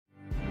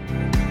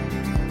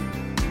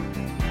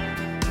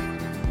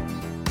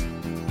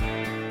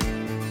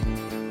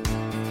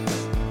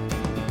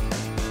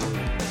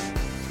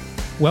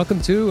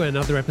Welcome to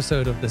another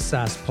episode of the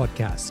SaaS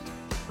podcast.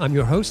 I'm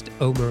your host,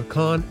 Omar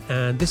Khan,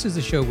 and this is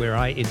the show where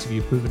I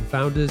interview proven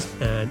founders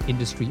and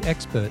industry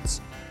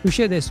experts who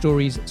share their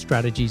stories,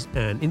 strategies,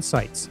 and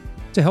insights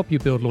to help you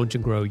build, launch,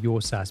 and grow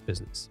your SaaS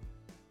business.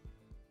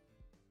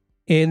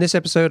 In this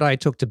episode, I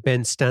talked to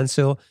Benn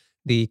Stancil,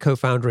 the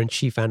co-founder and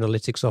chief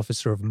analytics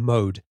officer of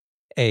Mode,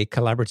 a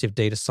collaborative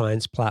data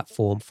science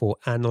platform for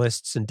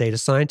analysts and data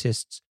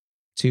scientists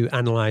to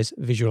analyze,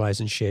 visualize,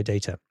 and share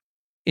data.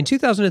 In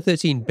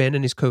 2013, Ben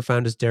and his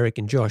co-founders, Derek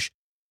and Josh,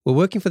 were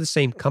working for the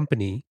same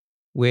company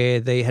where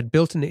they had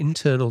built an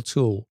internal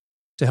tool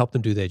to help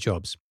them do their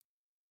jobs.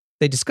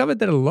 They discovered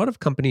that a lot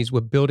of companies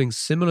were building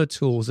similar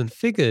tools and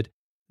figured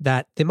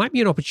that there might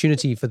be an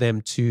opportunity for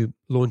them to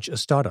launch a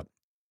startup.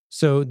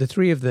 So the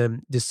three of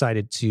them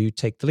decided to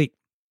take the leap.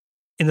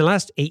 In the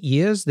last 8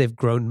 years, they've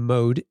grown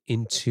Mode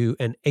into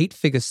an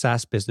 8-figure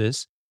SaaS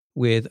business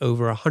with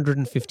over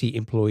 150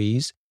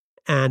 employees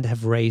and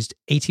have raised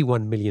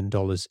 $81 million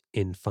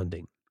in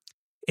funding.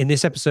 In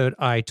this episode,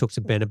 I talked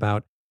to Ben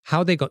about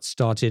how they got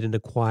started and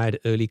acquired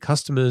early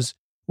customers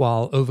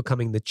while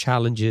overcoming the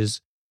challenges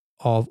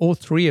of all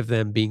three of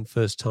them being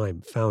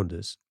first-time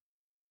founders.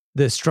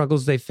 The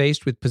struggles they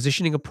faced with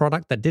positioning a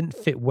product that didn't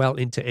fit well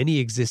into any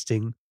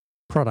existing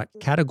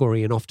product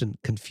category and often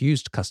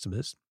confused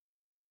customers.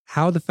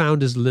 How the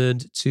founders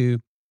learned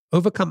to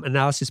overcome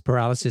analysis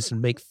paralysis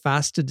and make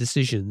faster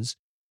decisions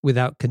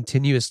without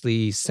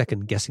continuously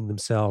second-guessing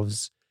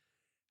themselves,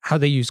 how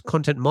they use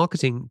content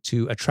marketing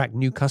to attract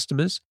new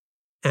customers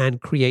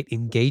and create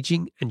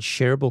engaging and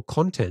shareable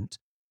content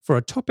for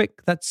a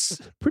topic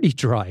that's pretty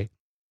dry.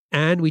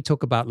 And we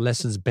talk about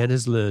lessons Ben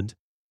has learned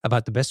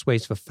about the best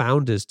ways for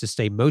founders to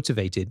stay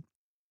motivated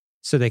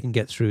so they can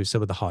get through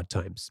some of the hard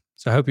times.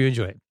 So I hope you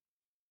enjoy it.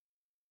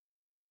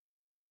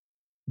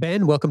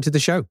 Ben, welcome to the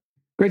show.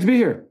 Great to be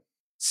here.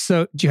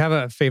 So do you have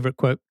a favorite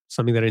quote,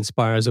 something that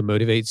inspires or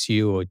motivates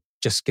you or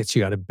just gets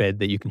you out of bed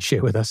that you can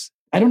share with us?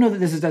 I don't know that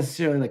this is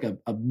necessarily like a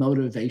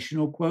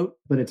motivational quote,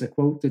 but it's a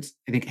quote that's,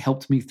 I think,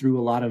 helped me through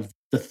a lot of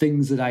the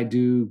things that I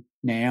do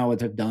now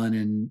and have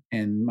done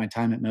in my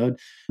time at Mode.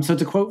 So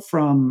it's a quote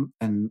from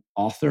an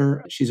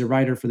author. She's a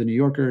writer for The New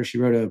Yorker. She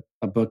wrote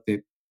a book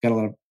that got a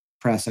lot of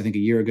press, I think, a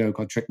year ago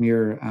called Trick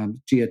Mirror,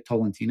 Gia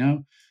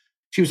Tolentino.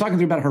 She was talking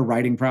through about her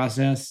writing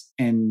process,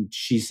 and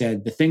she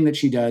said the thing that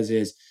she does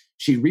is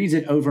she reads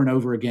it over and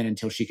over again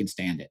until she can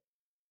stand it.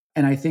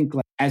 And I think,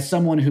 like, as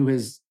someone who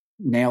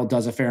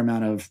does a fair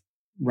amount of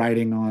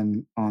writing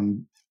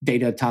on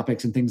data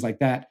topics and things like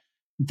that,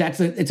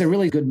 it's a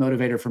really good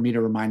motivator for me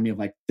to remind me of,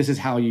 like, this is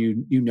how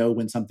you know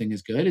when something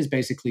is good, is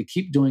basically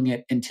keep doing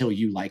it until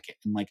you like it.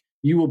 And, like,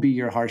 you will be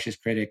your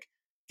harshest critic.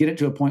 Get it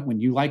to a point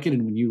when you like it,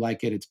 and when you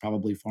like it, it's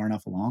probably far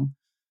enough along.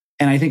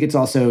 And I think it's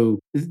also,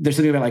 there's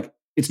something about, like,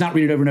 it's not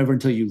read it over and over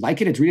until you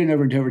like it. It's read it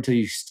over and over until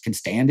you can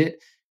stand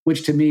it,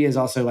 which to me is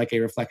also like a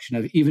reflection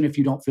of, even if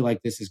you don't feel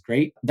like this is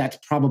great, that's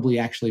probably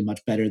actually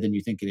much better than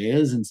you think it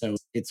is. And so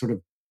it's sort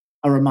of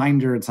a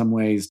reminder in some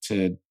ways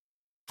to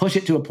push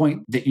it to a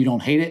point that you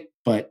don't hate it,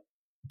 but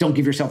don't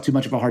give yourself too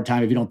much of a hard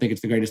time if you don't think it's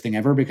the greatest thing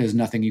ever, because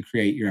nothing you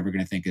create you're ever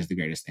going to think is the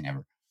greatest thing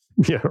ever.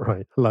 Yeah,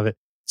 right. I love it.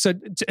 So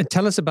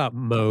tell us about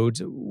Mode.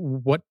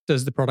 What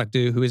does the product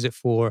do? Who is it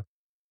for?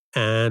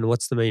 And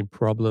what's the main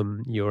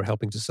problem you're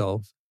helping to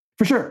solve?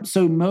 For sure.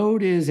 So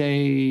Mode is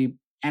a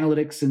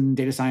analytics and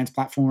data science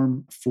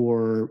platform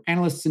for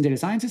analysts and data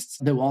scientists,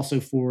 though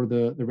also for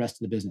the rest of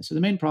the business. So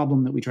the main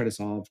problem that we try to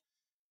solve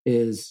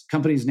is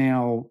companies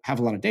now have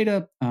a lot of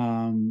data.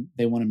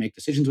 They want to make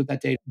decisions with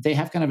that data. They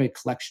have kind of a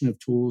collection of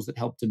tools that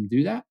help them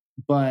do that,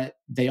 but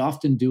they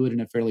often do it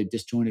in a fairly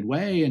disjointed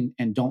way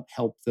and don't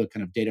help the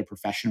kind of data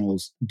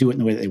professionals do it in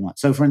the way that they want.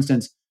 So for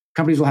instance,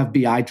 companies will have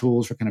BI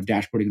tools for kind of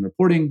dashboarding and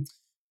reporting,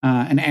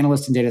 and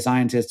analysts and data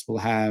scientists will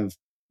have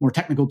more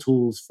technical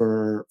tools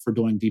for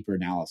doing deeper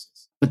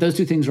analysis. But those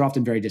two things are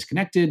often very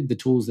disconnected. The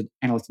tools that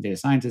analysts and data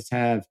scientists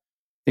have,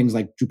 things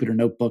like Jupyter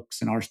Notebooks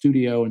and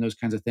RStudio and those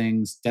kinds of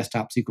things,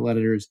 desktop SQL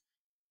editors,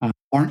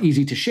 aren't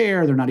easy to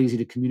share. They're not easy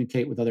to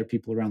communicate with other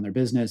people around their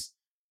business.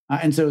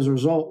 And so as a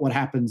result, what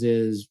happens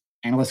is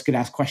analysts could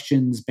ask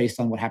questions based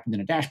on what happened in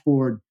a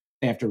dashboard.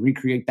 They have to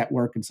recreate that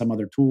work in some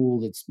other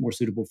tool that's more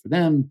suitable for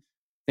them.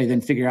 They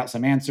then figure out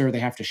some answer. They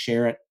have to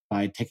share it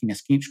by taking a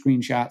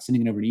screenshot,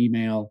 sending it over an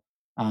email.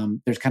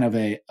 There's kind of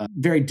a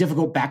very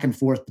difficult back and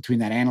forth between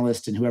that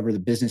analyst and whoever the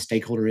business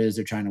stakeholder is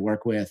they're trying to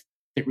work with.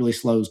 It really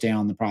slows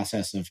down the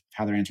process of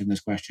how they're answering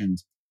those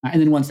questions. And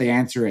then once they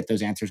answer it,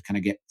 those answers kind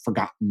of get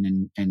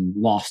forgotten and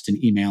lost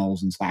in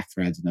emails and Slack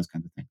threads and those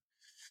kinds of things.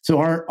 So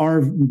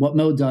our what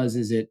Mode does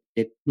is it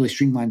really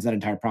streamlines that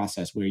entire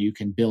process, where you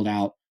can build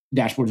out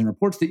dashboards and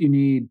reports that you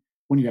need.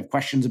 When you have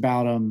questions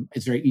about them,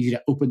 it's very easy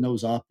to open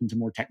those up into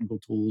more technical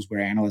tools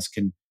where analysts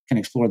can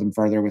explore them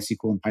further with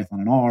SQL and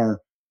Python and R.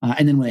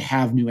 And then when they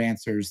have new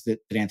answers that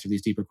answer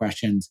these deeper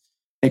questions,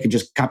 they can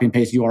just copy and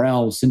paste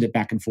URLs, send it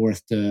back and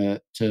forth to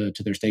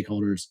their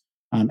stakeholders,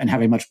 and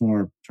have a much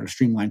more sort of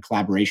streamlined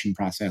collaboration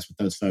process with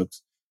those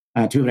folks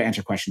to be able to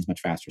answer questions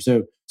much faster.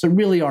 So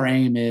really our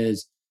aim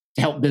is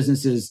to help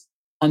businesses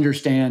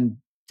understand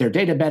their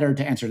data better,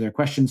 to answer their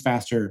questions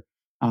faster.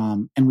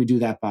 And we do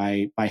that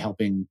by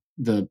helping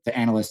the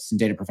analysts and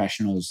data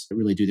professionals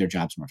really do their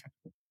jobs more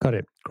effectively. Got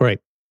it. Great.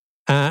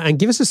 And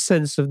give us a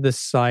sense of the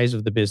size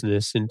of the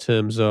business in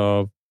terms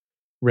of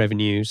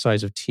revenue,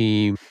 size of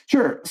team.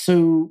 Sure.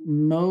 So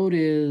Mode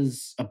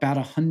is about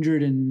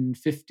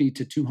 150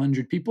 to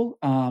 200 people.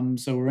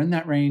 So we're in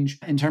that range.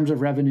 In terms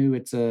of revenue,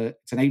 it's an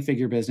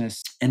 8-figure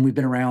business, and we've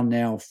been around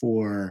now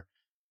for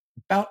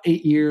about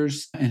 8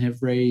 years and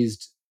have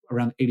raised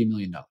around $80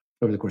 million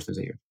over the course of those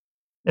 8 years.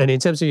 And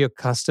in terms of your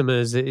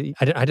customers,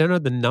 I don't know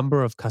the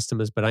number of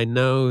customers, but I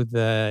know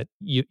that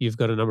you've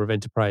got a number of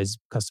enterprise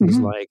customers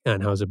like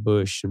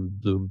Anheuser-Busch and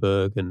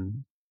Bloomberg,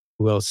 and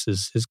who else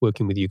is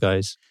working with you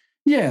guys?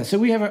 Yeah, so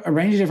we have a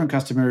range of different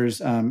customers.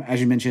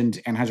 As you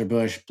mentioned,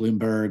 Anheuser-Busch,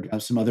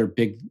 Bloomberg, some other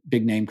big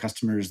name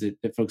customers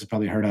that folks have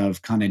probably heard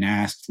of: Condé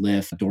Nast,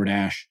 Lyft,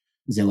 DoorDash,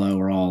 Zillow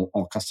are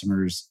all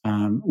customers.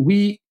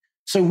 We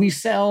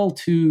sell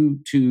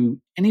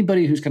to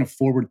anybody who's kind of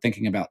forward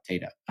thinking about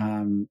data.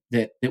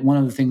 That one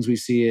of the things we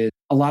see is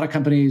a lot of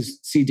companies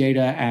see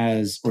data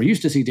as, or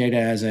used to see data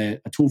as, a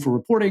tool for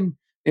reporting.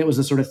 It was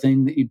the sort of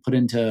thing that you'd put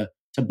into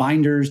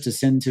binders to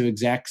send to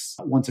execs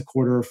once a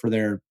quarter for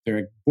their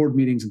board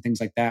meetings and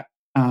things like that.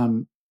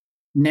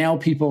 Now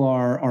people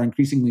are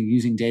increasingly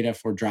using data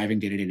for driving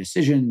day-to-day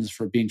decisions,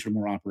 for being sort of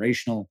more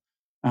operational.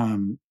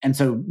 And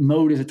so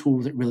Mode is a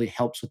tool that really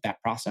helps with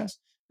that process.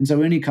 And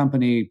so any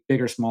company,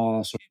 big or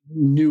small, sort of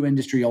new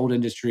industry, old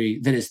industry,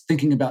 that is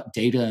thinking about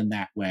data in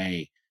that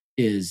way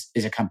is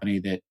a company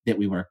that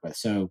we work with.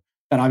 So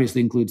that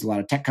obviously includes a lot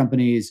of tech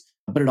companies,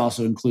 but it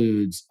also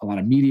includes a lot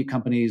of media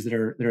companies that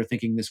are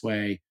thinking this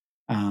way.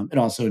 It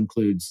also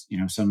includes,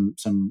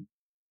 some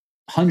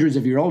hundreds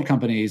of year old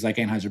companies like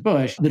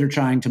Anheuser-Busch that are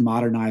trying to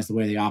modernize the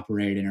way they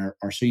operate and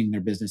are seeing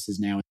their businesses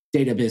now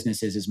data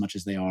businesses as much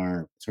as they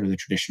are sort of the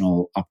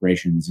traditional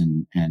operations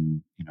and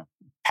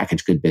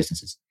packaged good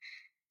businesses.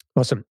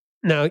 Awesome.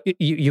 Now,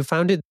 you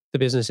founded the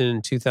business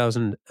in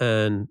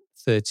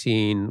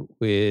 2013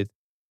 with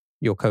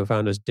your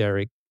co-founders,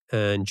 Derek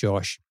and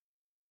Josh,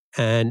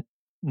 and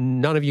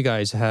none of you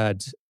guys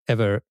had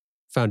ever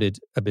founded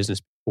a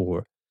business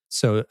before.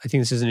 So I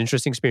think this is an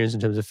interesting experience in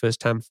terms of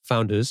first-time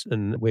founders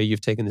and where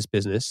you've taken this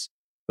business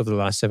over the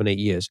last 7-8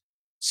 years.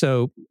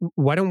 So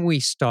why don't we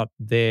start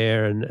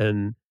there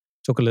and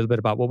talk a little bit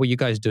about what were you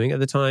guys doing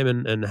at the time,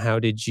 and how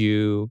did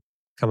you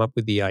come up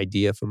with the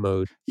idea for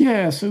Mode?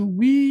 Yeah, so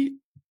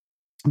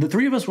the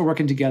three of us were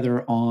working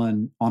together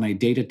on a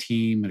data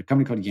team at a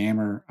company called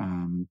Yammer.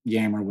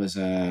 Yammer was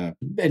an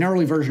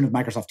early version of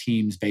Microsoft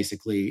Teams,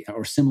 basically,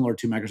 or similar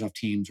to Microsoft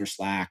Teams or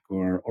Slack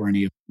or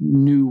any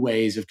new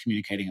ways of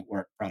communicating at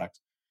work products.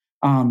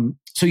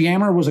 So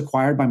Yammer was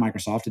acquired by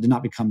Microsoft. It did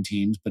not become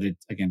Teams, but it,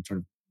 again,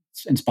 sort of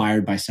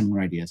inspired by similar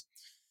ideas.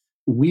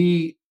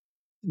 We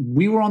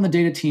were on the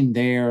data team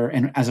there,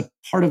 and as a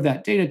part of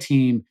that data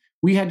team,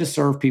 we had to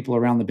serve people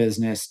around the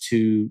business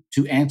to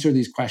answer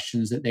these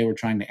questions that they were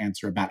trying to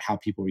answer about how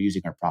people were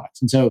using our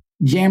products. And so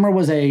Yammer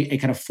was a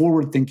kind of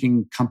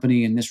forward-thinking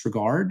company in this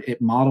regard.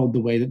 It modeled the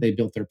way that they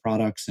built their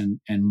products and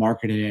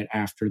marketed it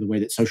after the way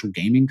that social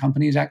gaming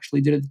companies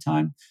actually did at the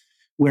time,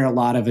 where a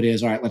lot of it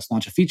is, all right, let's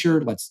launch a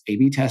feature, let's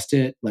A/B test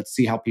it, let's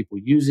see how people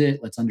use it,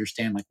 let's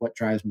understand like what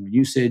drives more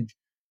usage,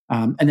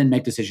 and then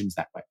make decisions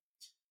that way.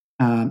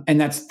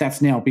 And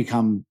that's now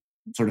become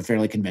sort of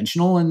fairly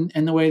conventional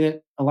in the way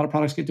that a lot of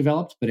products get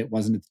developed, but it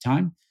wasn't at the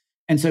time.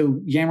 And so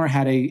Yammer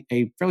had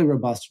a fairly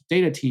robust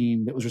data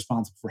team that was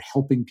responsible for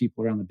helping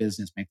people around the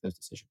business make those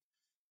decisions.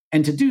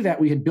 And to do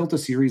that, we had built a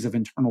series of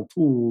internal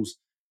tools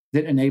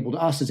that enabled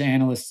us as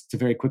analysts to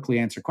very quickly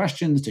answer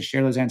questions, to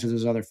share those answers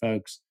with other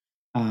folks.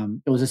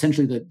 It was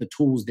essentially the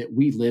tools that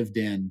we lived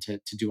in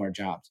to do our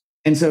jobs.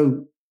 And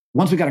so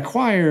once we got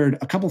acquired,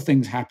 a couple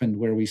things happened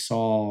where we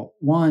saw,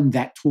 one,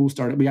 that tool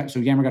started. So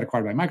Yammer got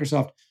acquired by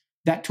Microsoft.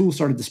 That tool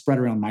started to spread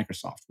around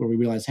Microsoft, where we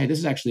realized, hey, this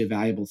is actually a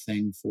valuable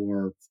thing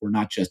for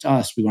not just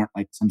us. We weren't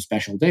like some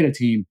special data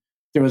team.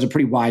 There was a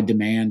pretty wide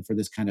demand for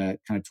this kind of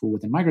tool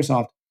within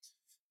Microsoft.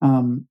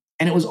 And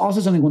it was also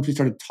something, once we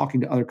started talking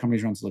to other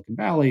companies around Silicon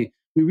Valley,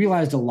 we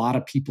realized a lot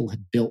of people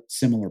had built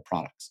similar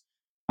products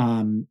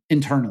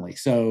internally.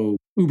 So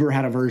Uber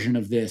had a version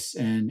of this,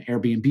 and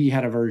Airbnb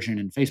had a version,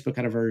 and Facebook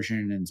had a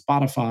version, and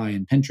Spotify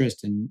and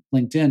Pinterest and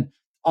LinkedIn.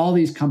 All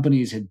these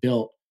companies had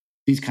built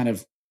these kind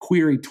of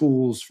query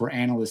tools for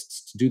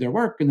analysts to do their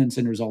work and then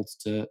send results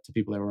to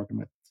people they were working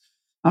with.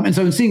 And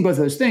so in seeing both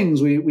of those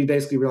things, we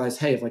basically realized,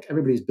 hey, if like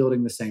everybody's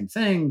building the same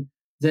thing,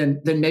 then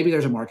maybe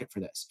there's a market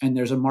for this. And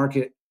there's a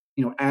market,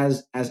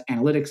 as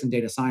analytics and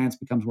data science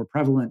becomes more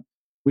prevalent,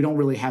 we don't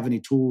really have any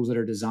tools that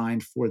are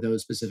designed for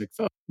those specific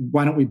folks.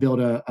 Why don't we build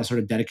a sort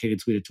of dedicated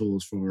suite of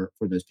tools for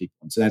those people?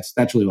 And so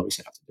that's really what we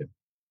set out to do.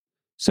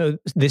 So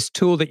this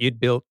tool that you'd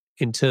built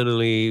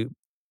internally,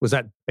 was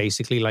that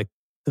basically like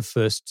the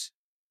first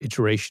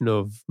iteration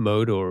of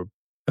Mode or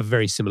a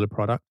very similar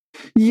product?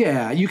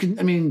 Yeah, you can.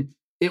 I mean,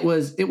 it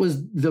was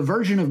the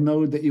version of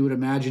Mode that you would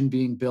imagine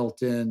being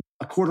built in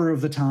a quarter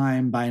of the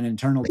time by an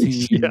internal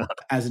team Yeah.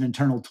 as an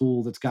internal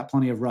tool that's got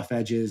plenty of rough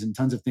edges and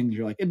tons of things.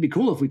 You're like, it'd be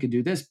cool if we could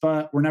do this,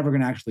 but we're never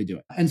going to actually do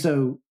it. And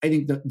so I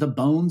think the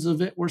bones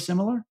of it were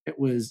similar. It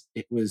was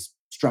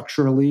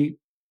structurally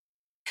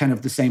kind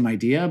of the same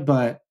idea,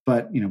 but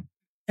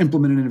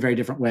implemented in a very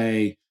different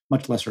way,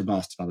 much less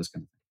robust, all this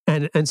kind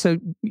of And so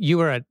you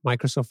were at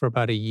Microsoft for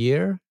about a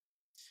year.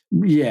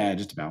 thing. Yeah,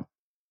 just about.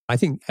 I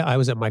think I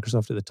was at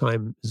Microsoft at the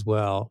time as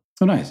well.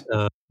 Oh, nice.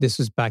 This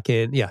was back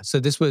in, yeah. So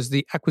this was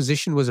the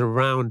acquisition was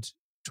around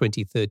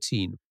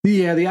 2013.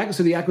 Yeah, the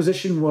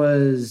acquisition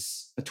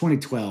was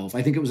 2012.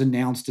 I think it was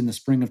announced in the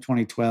spring of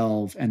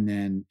 2012, and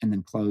then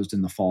closed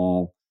in the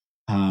fall.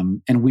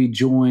 And we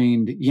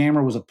joined.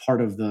 Yammer was a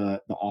part of the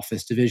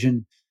Office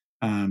division,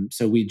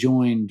 so we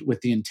joined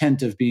with the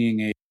intent of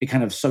being a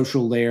kind of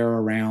social layer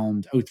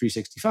around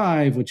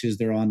O365, which is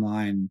their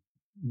online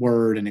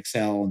Word and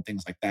Excel and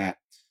things like that,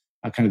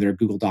 kind of their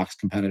Google Docs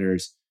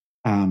competitors.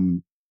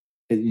 Um,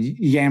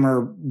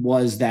 Yammer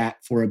was that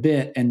for a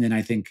bit, and then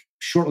I think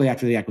shortly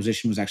after the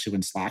acquisition was actually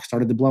when Slack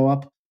started to blow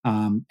up,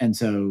 and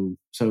so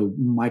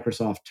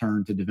Microsoft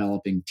turned to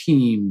developing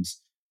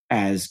Teams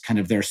as kind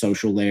of their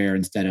social layer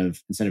instead of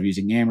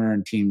using Yammer,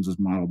 and Teams was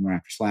modeled more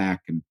after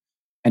Slack,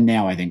 and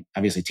now I think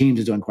obviously Teams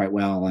is doing quite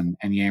well, and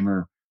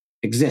Yammer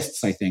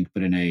exists, I think,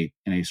 but in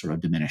a sort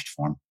of diminished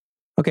form.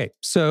 Okay,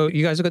 so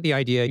you guys have got the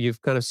idea.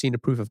 You've kind of seen a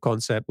proof of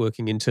concept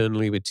working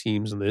internally with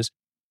teams and this.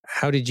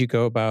 How did you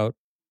go about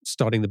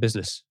starting the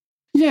business?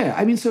 Yeah,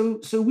 I mean, so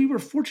we were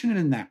fortunate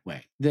in that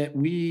way that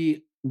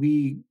we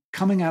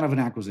coming out of an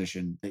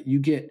acquisition that you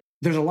get.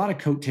 There's a lot of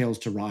coattails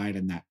to ride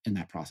in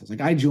that process.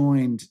 Like I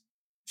joined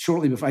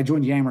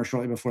Yammer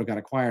shortly before it got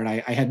acquired.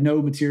 I had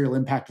no material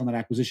impact on that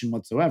acquisition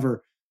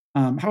whatsoever.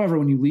 However,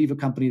 when you leave a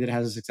company that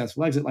has a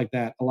successful exit like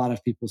that, a lot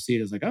of people see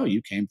it as like, oh,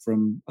 you came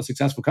from a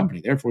successful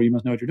company, therefore you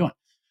must know what you're doing.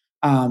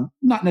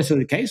 Not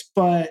necessarily the case,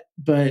 but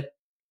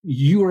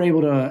you were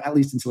able to, at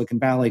least in Silicon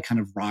Valley, kind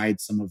of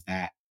ride some of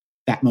that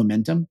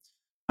momentum.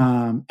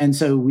 And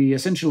so we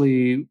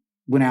essentially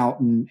went out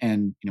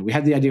and we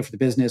had the idea for the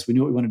business. We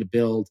knew what we wanted to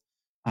build.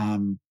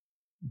 Um,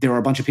 there were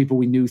a bunch of people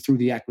we knew through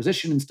the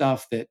acquisition and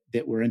stuff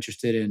that were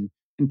interested in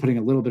putting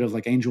a little bit of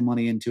like angel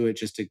money into it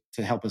just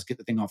to help us get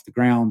the thing off the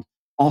ground.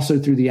 Also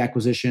through the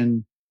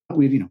acquisition,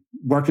 we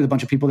worked with a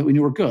bunch of people that we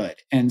knew were good,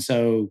 and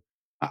so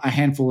a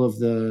handful of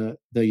the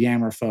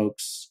Yammer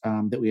folks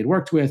that we had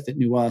worked with that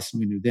knew us and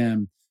we knew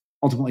them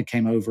ultimately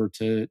came over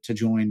to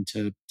join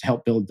to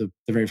help build the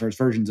very first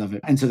versions of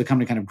it. And so the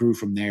company kind of grew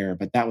from there.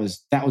 But that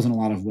was in a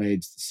lot of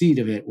ways the seed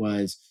of it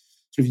was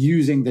sort of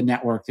using the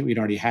network that we'd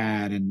already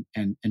had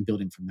and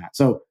building from that.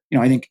 So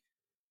I think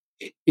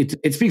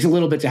it speaks a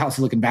little bit to how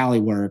Silicon Valley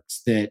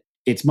works, that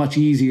it's much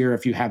easier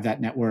if you have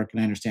that network. And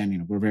I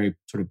understand we're very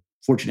sort of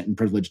fortunate and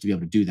privileged to be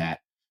able to do that.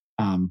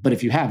 But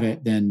if you have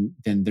it, then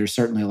there's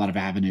certainly a lot of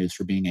avenues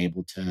for being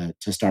able to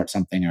start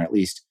something, or at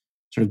least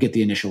sort of get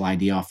the initial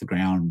idea off the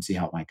ground and see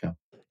how it might go.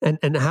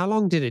 And how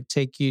long did it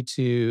take you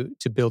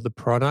to build the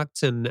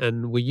product?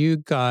 And were you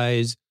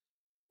guys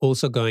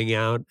also going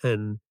out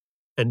and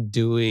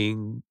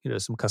doing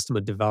some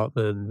customer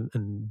development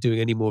and doing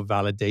any more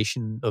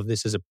validation of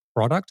this as a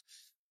product?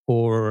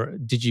 Or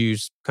did you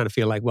kind of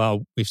feel like,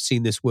 well, we've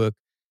seen this work,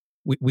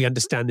 we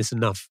understand this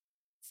enough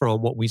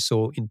from what we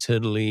saw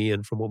internally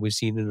and from what we've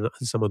seen in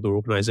some other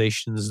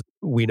organizations,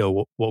 we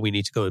know what we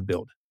need to go and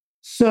build?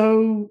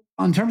 So,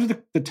 in terms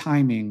of the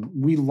timing,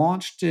 we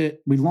launched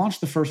it. We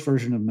launched the first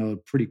version of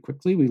Mode pretty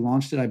quickly. We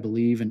launched it, I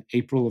believe, in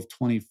April of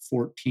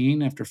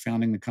 2014 after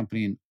founding the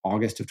company in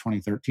August of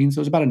 2013. So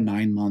it was about a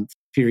 9-month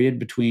period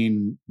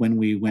between when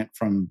we went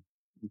from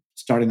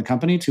starting the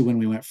company to when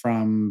we went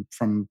from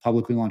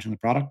publicly launching the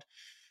product.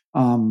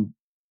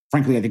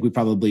 Frankly, I think we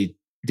probably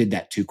did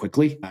that too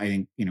quickly. I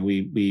think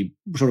we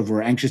sort of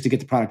were anxious to get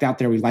the product out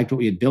there. We liked what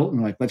we had built,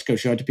 and we're like, let's go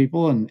show it to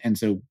people. And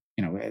so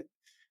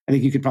I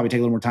think you could probably take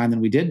a little more time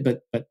than we did,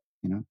 but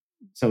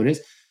so it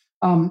is.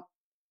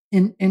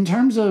 In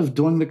terms of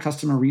doing the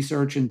customer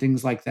research and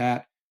things like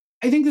that,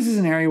 I think this is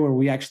an area where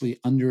we actually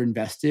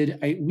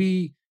underinvested.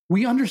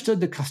 We understood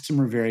the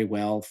customer very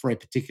well for a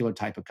particular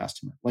type of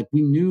customer. Like,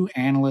 we knew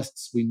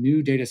analysts, we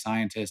knew data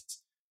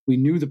scientists, we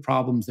knew the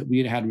problems that we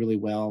had had really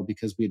well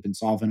because we had been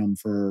solving them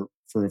for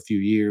a few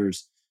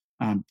years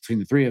between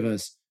the three of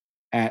us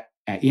at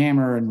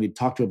Yammer, and we'd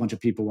talked to a bunch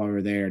of people while we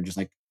were there, just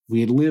like we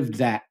had lived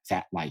that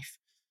life.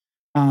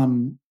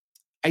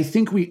 I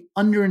think we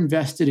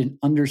underinvested in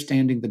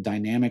understanding the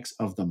dynamics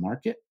of the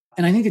market.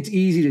 And I think it's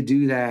easy to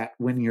do that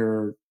when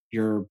you're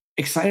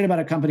excited about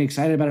a company,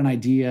 excited about an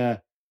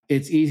idea.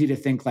 It's easy to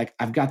think like,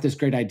 I've got this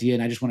great idea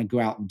and I just want to go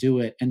out and do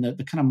it. And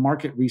the kind of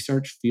market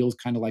research feels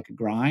kind of like a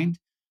grind.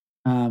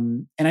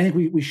 And I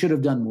think we should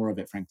have done more of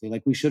it, frankly.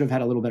 Like, we should have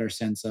had a little better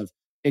sense of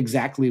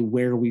exactly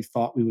where we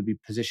thought we would be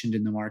positioned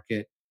in the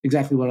market,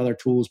 exactly what other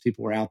tools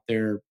people were out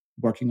there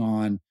working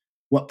on,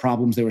 what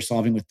problems they were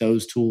solving with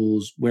those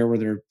tools, where were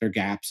their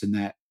gaps in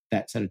that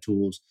set of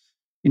tools.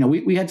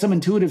 We had some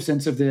intuitive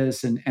sense of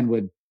this and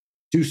would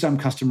do some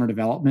customer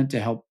development to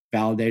help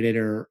validate it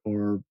or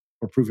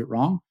prove it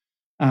wrong.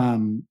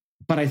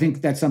 But I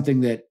think that's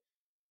something that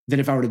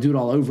if I were to do it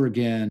all over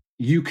again,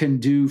 you can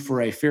do for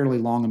a fairly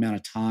long amount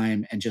of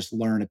time and just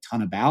learn a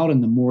ton about.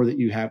 And the more that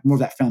you have, more of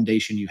that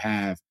foundation you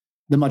have,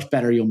 the much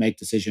better you'll make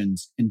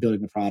decisions in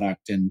building the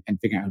product and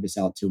figuring out who to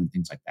sell it to and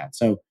things like that.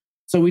 So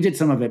we did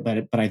some of it,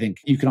 but I think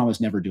you can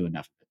almost never do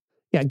enough of it.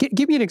 Yeah,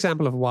 give me an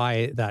example of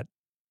why that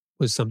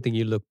was something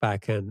you look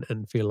back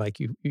and feel like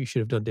you should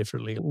have done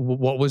differently.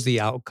 What was the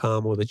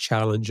outcome or the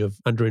challenge of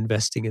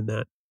underinvesting in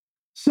that?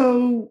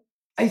 So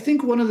I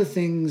think one of the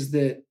things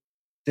that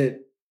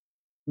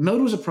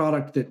Mode was a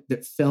product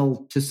that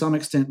fell to some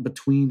extent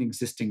between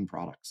existing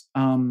products.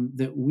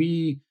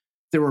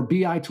 There were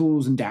BI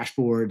tools and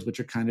dashboards, which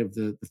are kind of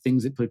the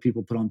things that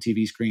people put on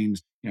TV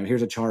screens.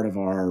 Here's a chart of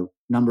our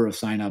number of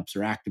signups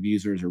or active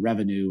users or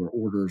revenue or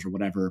orders or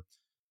whatever,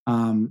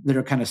 that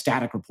are kind of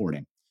static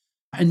reporting.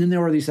 And then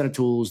there are these set of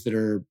tools that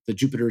are the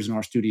Jupyters and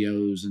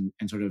RStudios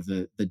and sort of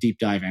the deep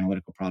dive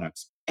analytical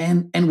products.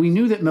 And we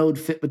knew that Mode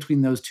fit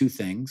between those two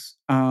things.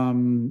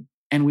 And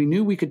we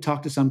knew we could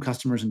talk to some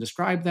customers and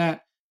describe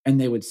that, and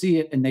they would see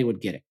it and they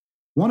would get it.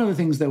 One of the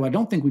things, though, I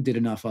don't think we did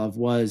enough of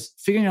was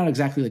figuring out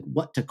exactly like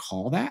what to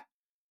call that.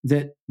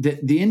 That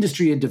the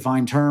industry had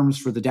defined terms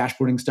for the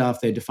dashboarding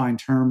stuff. They defined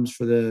terms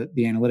for the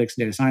analytics and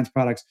data science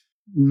products.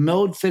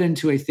 Mode fit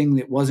into a thing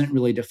that wasn't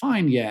really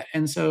defined yet.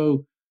 And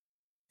so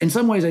in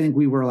some ways, I think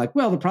we were like,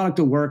 well, the product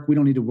will work. We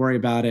don't need to worry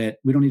about it.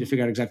 We don't need to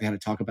figure out exactly how to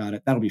talk about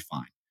it. That'll be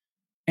fine.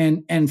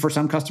 And for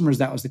some customers,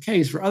 that was the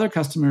case. For other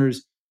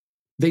customers,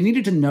 they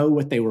needed to know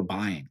what they were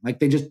buying. Like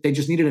they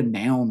just needed a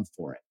noun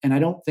for it. And I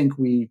don't think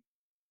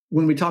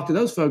when we talked to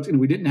those folks and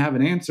we didn't have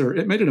an answer,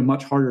 it made it a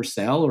much harder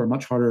sell or a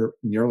much harder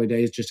in the early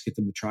days just to get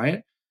them to try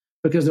it.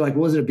 Because they're like,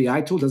 well, is it a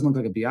BI tool? It doesn't look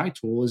like a BI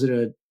tool. Is it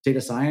a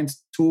data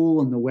science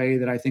tool? And the way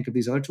that I think of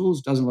these other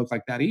tools doesn't look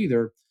like that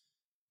either.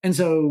 And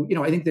so,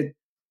 I think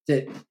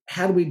that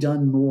had we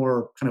done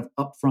more kind of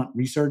upfront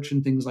research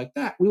and things like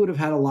that, we would have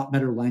had a lot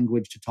better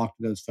language to talk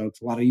to those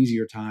folks, a lot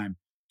easier time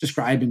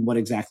describing what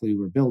exactly we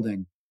were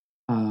building.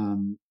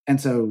 And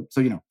so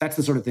that's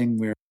the sort of thing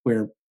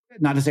where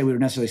not to say we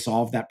would necessarily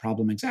solve that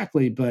problem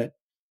exactly, but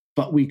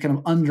we kind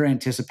of under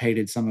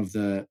anticipated some of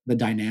the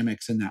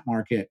dynamics in that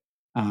market.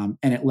 And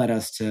it led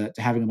us to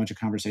having a bunch of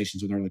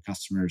conversations with early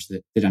customers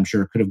that I'm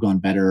sure could have gone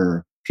better,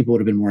 or people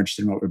would have been more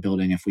interested in what we're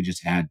building if we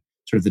just had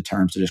sort of the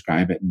terms to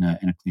describe it in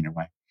a cleaner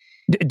way.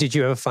 Did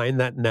you ever find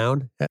that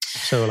noun?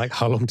 So like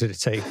how long did it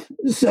take?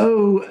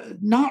 So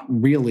not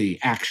really,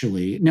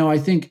 actually. No, I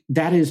think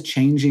that is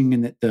changing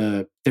in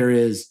that there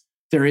is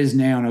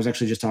now, and I was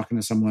actually just talking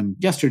to someone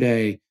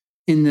yesterday,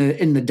 in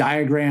the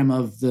diagram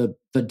of the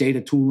data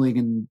tooling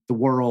in the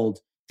world,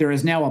 there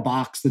is now a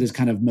box that is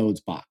kind of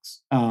Mode's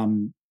box.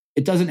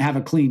 It doesn't have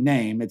a clean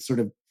name. It's sort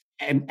of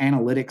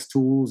analytics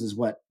tools is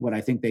what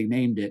I think they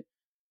named it.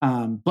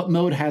 But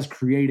Mode has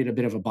created a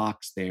bit of a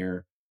box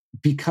there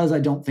because I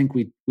don't think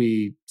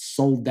we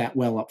sold that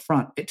well up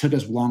front. It took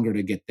us longer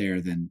to get there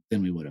than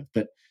we would have.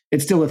 But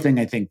it's still a thing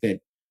I think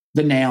that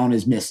the noun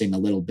is missing a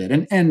little bit.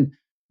 And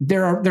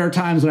there are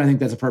times when I think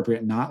that's appropriate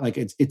and not. Like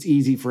it's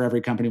easy for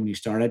every company when you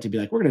start it to be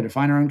like, we're going to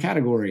define our own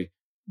category.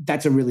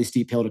 That's a really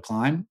steep hill to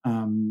climb.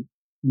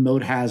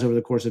 Mode has over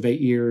the course of 8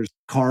 years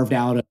carved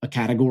out a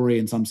category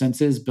in some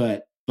senses,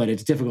 but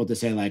it's difficult to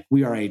say like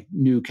we are a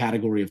new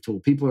category of tool.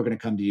 People are going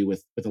to come to you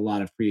with a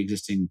lot of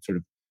pre-existing sort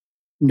of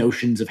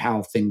notions of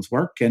how things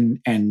work, and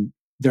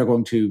they're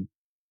going to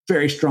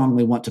very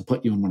strongly want to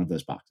put you in one of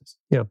those boxes.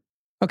 Yeah.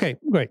 Okay,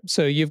 great.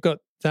 So you've got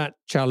that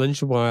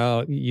challenge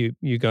while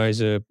you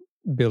guys are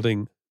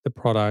building the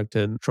product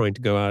and trying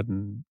to go out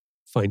and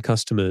find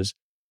customers.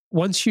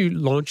 Once you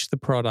launched the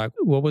product,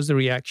 what was the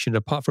reaction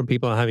apart from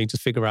people having to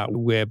figure out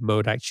where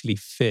Mode actually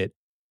fit?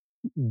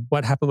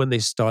 What happened when they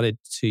started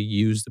to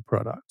use the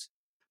product?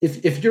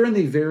 If you're in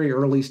the very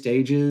early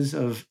stages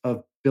of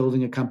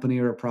building a company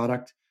or a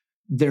product,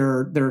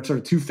 there are sort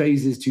of two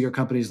phases to your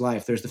company's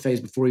life. There's the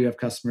phase before you have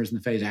customers and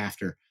the phase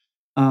after.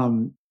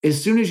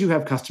 As soon as you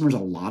have customers, a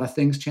lot of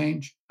things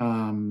change.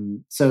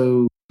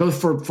 So both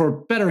for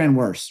better and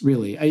worse,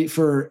 really.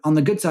 On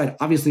the good side,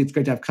 obviously it's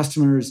great to have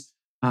customers.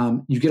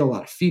 You get a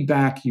lot of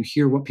feedback. You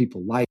hear what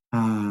people like.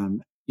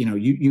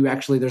 You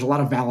actually, there's a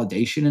lot of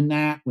validation in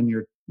that when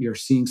you're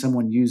seeing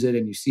someone use it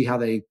and you see how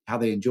they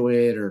enjoy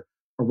it or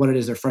what it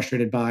is they're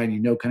frustrated by,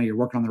 and kind of you're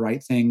working on the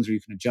right things or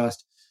you can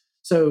adjust.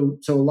 So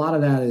a lot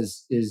of that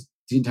is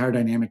the entire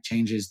dynamic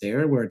changes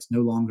there, where it's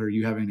no longer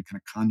you having to kind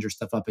of conjure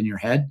stuff up in your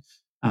head,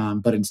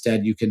 but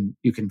instead you can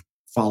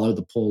follow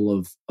the pull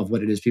of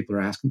what it is people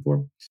are asking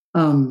for.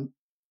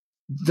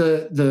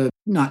 The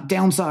not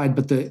downside,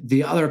 but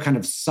the other kind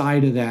of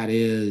side of that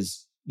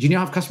is you now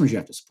have customers you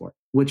have to support,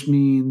 which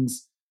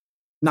means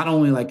not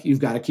only like you've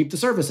got to keep the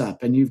service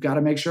up and you've got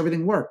to make sure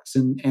everything works,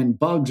 and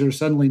bugs are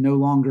suddenly no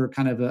longer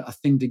kind of a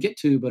thing to get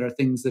to, but are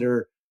things that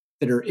are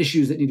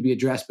issues that need to be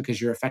addressed because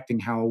you're affecting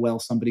how well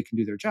somebody can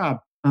do their job.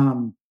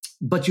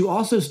 But you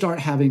also start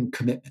having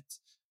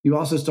commitments. You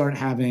also start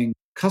having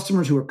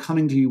customers who are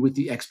coming to you with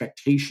the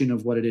expectation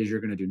of what it is you're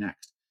going to do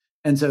next.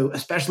 And so,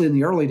 especially in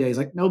the early days,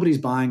 like nobody's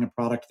buying a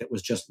product that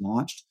was just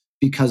launched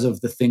because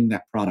of the thing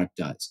that product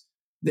does.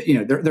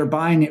 They're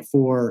buying it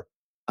for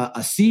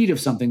a seed of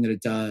something that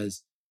it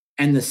does,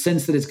 and the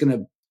sense that it's going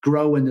to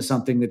grow into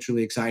something that's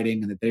really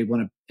exciting, and that they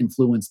want to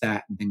influence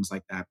that and things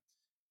like that.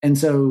 And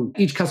so,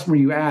 each customer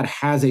you add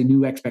has a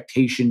new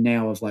expectation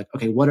now of like,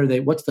 okay,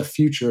 what's the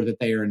future that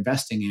they are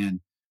investing in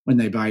when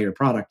they buy your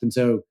product? And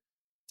so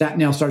that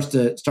now starts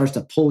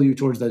to pull you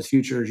towards those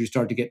futures. You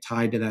start to get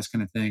tied to that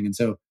kind of thing. And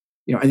so,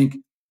 I think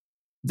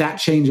that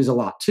changes a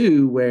lot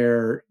too,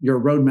 where your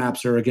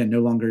roadmaps are again no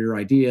longer your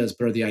ideas,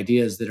 but are the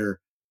ideas that are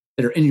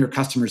in your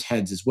customers'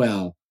 heads as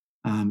well.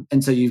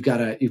 And so you've got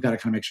to kind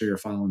of make sure you're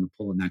following the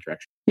pull in that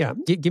direction. Yeah.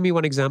 Give me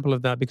one example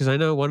of that, because I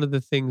know one of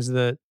the things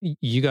that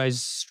you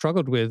guys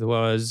struggled with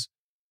was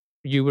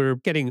you were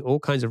getting all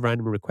kinds of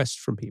random requests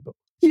from people.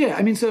 Yeah,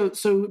 I mean, so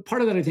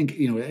part of that, I think,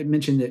 I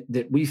mentioned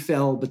that we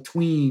fell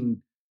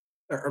between,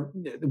 or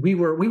we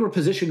were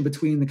positioned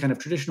between the kind of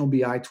traditional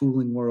BI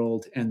tooling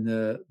world and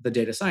the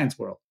data science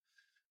world.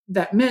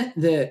 That meant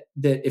that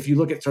if you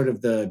look at sort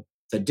of the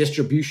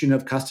distribution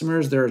of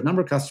customers, there are a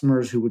number of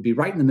customers who would be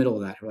right in the middle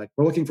of that. Who are like,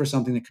 we're looking for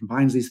something that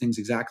combines these things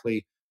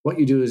exactly. What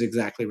you do is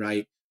exactly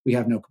right. We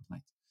have no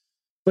complaints.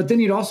 But then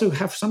you'd also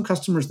have some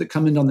customers that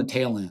come in on the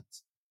tail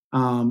ends.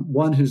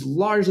 One who's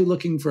largely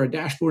looking for a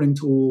dashboarding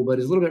tool, but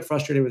is a little bit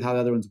frustrated with how the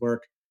other ones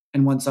work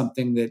and wants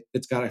something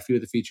that's got a few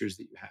of the features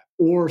that you have.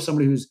 Or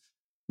somebody who's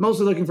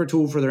mostly looking for a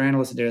tool for their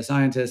analysts and data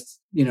scientists,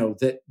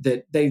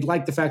 that they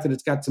like the fact that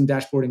it's got some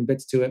dashboarding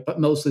bits to it, but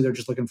mostly they're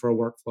just looking for a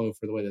workflow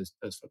for the way those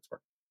folks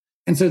work.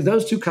 And so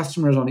those two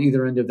customers on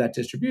either end of that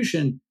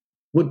distribution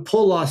would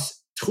pull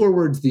us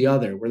towards the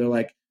other, where they're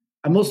like,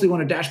 I mostly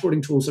want a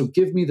dashboarding tool, so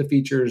give me the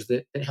features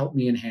that help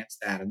me enhance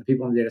that. And the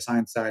people on the data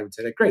science side would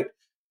say, like, great,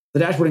 the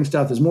dashboarding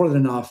stuff is more than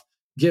enough.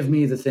 Give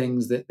me the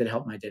things that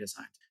help my data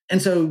science.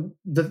 And so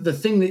the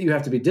thing that you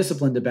have to be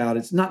disciplined about,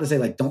 it's not to say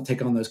like, don't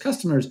take on those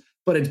customers,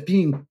 but it's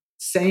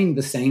saying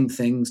the same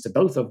things to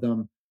both of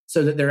them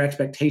so that their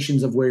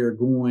expectations of where you're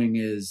going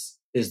is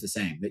the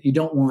same. That you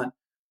don't want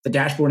the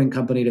dashboarding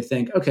company to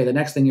think, okay, the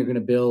next thing you're going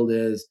to build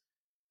is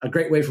a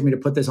great way for me to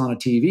put this on a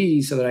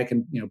TV so that I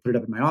can, put it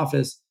up in my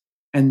office.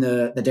 And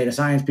the data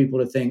science people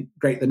to think,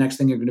 great, the next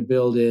thing you're going to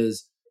build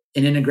is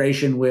an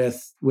integration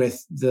with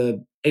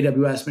the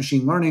AWS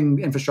machine learning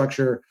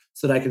infrastructure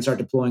so that I can start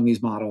deploying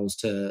these models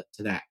to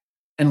that.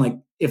 And like,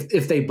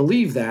 if they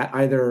believe that,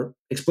 either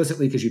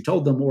explicitly because you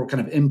told them or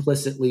kind of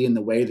implicitly in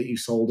the way that you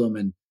sold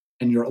them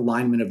and your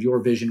alignment of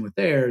your vision with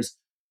theirs,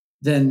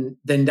 then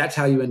that's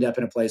how you end up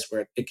in a place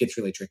where it gets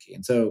really tricky.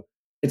 And so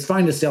it's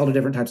fine to sell to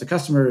different types of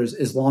customers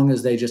as long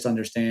as they just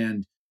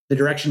understand the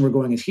direction we're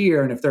going is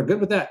here. And if they're good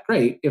with that,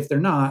 great. If they're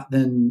not,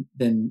 then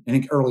I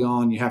think early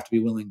on you have to be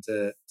willing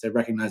to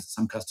recognize that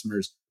some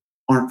customers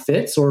aren't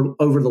fits, or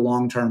over the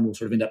long term will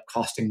sort of end up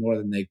costing more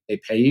than they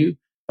pay you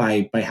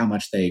by how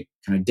much they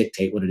kind of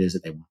dictate what it is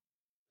that they want.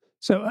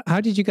 So how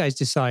did you guys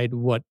decide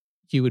what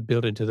you would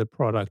build into the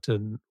product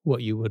and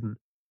what you wouldn't?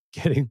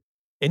 Getting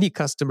any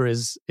customer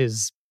is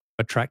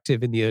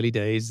attractive in the early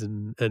days,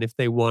 and if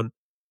they want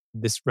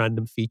this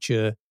random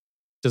feature,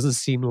 doesn't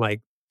seem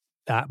like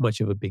that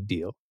much of a big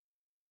deal.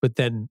 But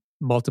then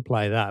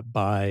multiply that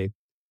by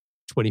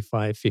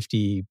 25,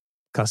 50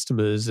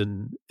 customers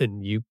and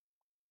you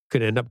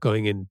could end up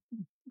going in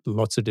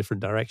lots of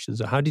different directions.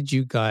 So how did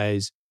you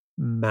guys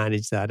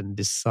manage that and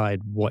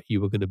decide what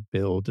you were going to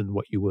build and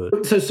what you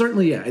weren't? So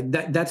certainly, yeah,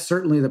 that's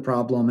certainly the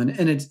problem.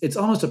 And it's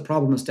almost a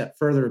problem a step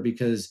further,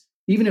 because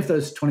even if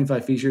those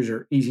 25 features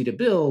are easy to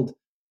build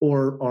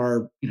or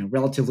are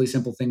relatively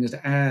simple things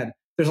to add,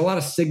 there's a lot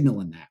of signal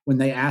in that. When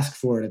they ask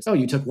for it, it's, oh,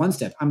 you took one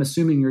step. I'm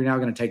assuming you're now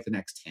going to take the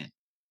next 10.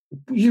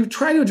 You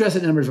try to address it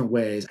in a number of different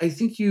ways. I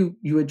think you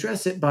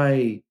address it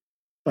by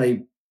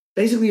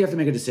basically you have to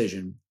make a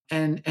decision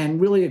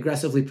and really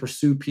aggressively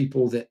pursue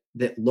people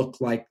that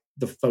look like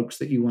the folks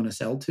that you want to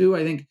sell to.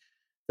 I think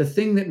the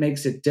thing that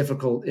makes it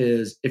difficult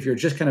is if you're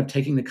just kind of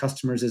taking the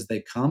customers as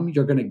they come,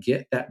 you're going to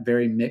get that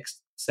very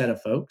mixed set of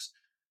folks.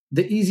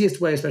 The easiest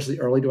way, especially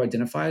early, to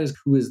identify is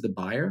who is the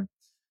buyer.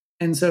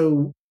 And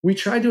so we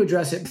tried to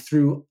address it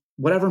through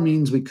whatever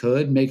means we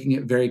could, making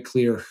it very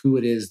clear who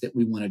it is that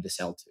we wanted to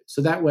sell to.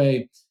 So that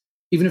way,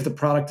 even if the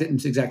product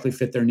didn't exactly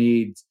fit their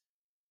needs,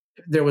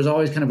 there was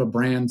always kind of a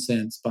brand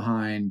sense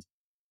behind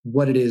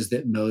what it is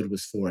that Mode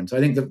was for. And so I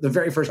think the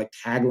very first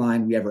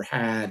tagline we ever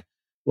had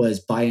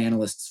was by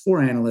analysts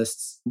for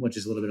analysts, which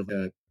is a little bit of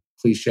a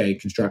cliche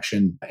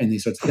construction and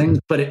these sorts of things,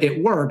 but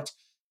it worked.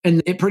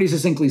 And it pretty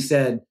succinctly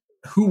said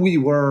who we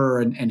were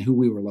and who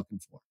we were looking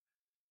for.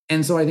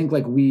 And so I think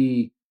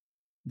we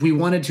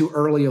wanted to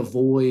early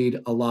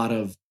avoid a lot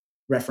of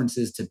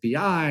references to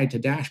BI, to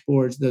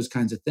dashboards, those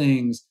kinds of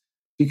things,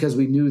 because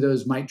we knew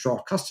those might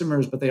draw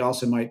customers, but they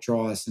also might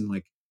draw us in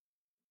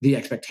the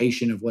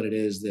expectation of what it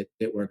is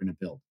that we're going to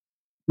build.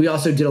 We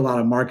also did a lot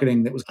of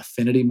marketing that was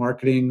affinity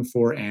marketing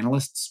for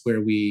analysts,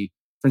 where we,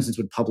 for instance,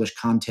 would publish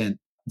content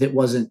that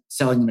wasn't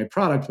selling them a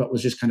product, but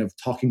was just kind of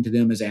talking to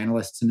them as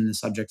analysts and in the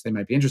subjects they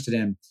might be interested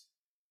in.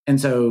 And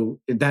so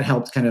that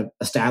helped kind of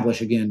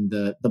establish again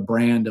the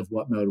brand of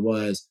what Mode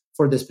was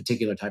for this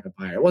particular type of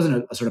buyer. It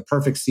wasn't a sort of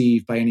perfect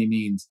sieve by any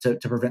means to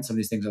prevent some of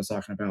these things I was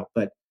talking about,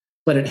 but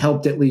it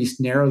helped at least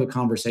narrow the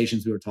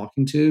conversations we were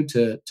talking to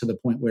the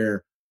point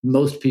where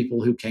most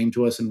people who came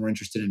to us and were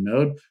interested in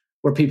Mode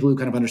were people who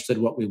kind of understood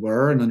what we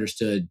were and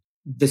understood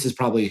this is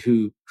probably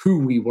who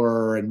we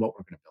were and what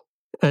we're going to build.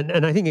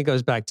 And I think it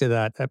goes back to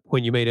that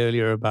point you made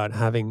earlier about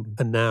having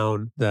a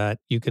noun that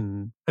you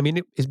can, I mean,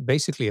 it is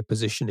basically a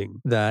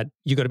positioning that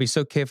you got to be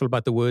so careful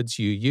about the words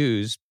you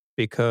use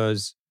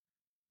because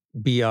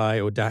BI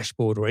or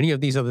dashboard or any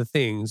of these other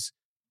things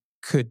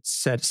could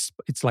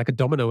it's like a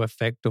domino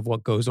effect of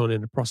what goes on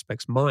in a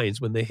prospect's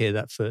minds when they hear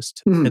that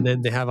first. Mm-hmm. And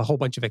then they have a whole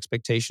bunch of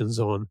expectations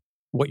on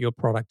what your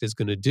product is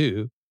going to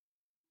do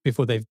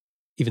before they've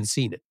even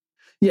seen it.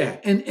 Yeah.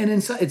 And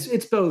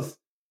it's both.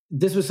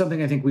 This was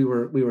something I think we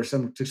were to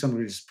some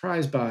degree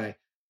surprised by.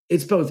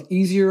 It's both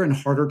easier and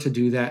harder to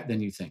do that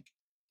than you think.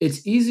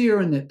 It's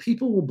easier in that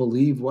people will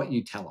believe what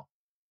you tell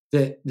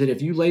them. That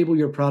if you label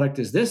your product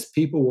as this,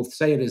 people will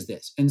say it as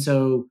this. And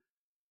so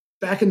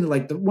back in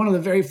one of the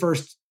very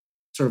first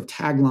sort of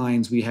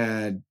taglines we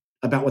had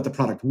about what the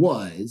product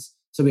was.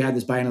 So we had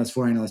this by analyst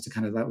for analyst to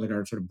kind of, that was like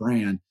our sort of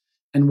brand.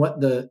 And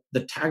what the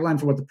tagline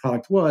for what the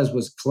product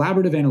was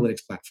collaborative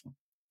analytics platform.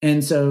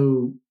 And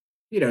so,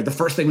 the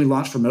first thing we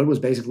launched for Mode was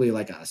basically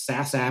like a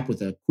SaaS app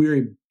with a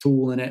query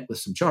tool in it with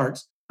some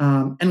charts.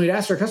 And we'd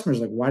ask our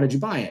customers, like, why did you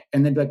buy it?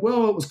 And they'd be like,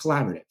 well, it was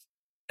collaborative.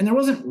 And there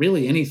wasn't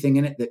really anything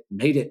in it that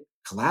made it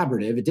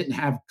collaborative. It didn't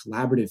have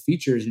collaborative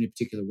features in any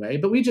particular way,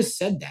 but we just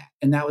said that.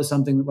 And that was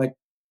something that, like,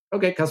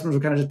 okay, customers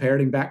were kind of just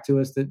parroting back to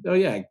us that, oh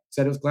yeah, I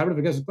said it was collaborative,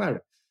 I guess it was collaborative.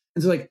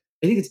 And so, like,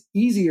 I think it's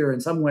easier in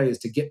some ways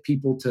to get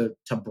people to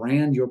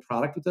brand your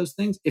product with those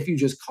things if you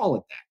just call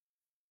it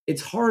that.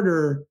 It's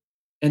harder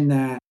in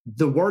that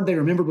the word they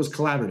remembered was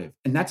collaborative.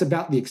 And that's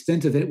about the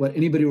extent of it. What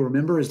anybody will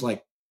remember is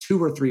like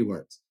 2 or 3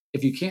 words.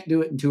 If you can't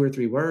do it in 2 or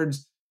 3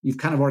 words, you've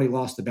kind of already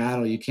lost the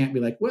battle. You can't be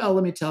like, well,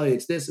 let me tell you,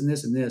 it's this and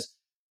this and this.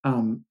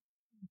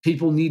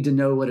 People need to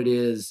know what it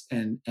is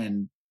and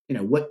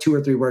what 2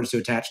 or 3 words to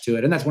attach to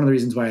it. And that's one of the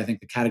reasons why I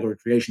think the category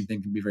creation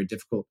thing can be very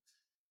difficult.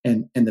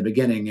 And in the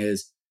beginning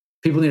is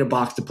people need a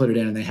box to put it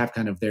in, and they have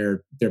kind of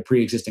their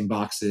pre-existing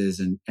boxes,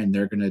 and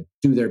they're going to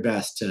do their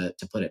best to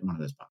put it in one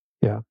of those boxes.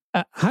 Yeah.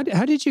 How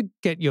did you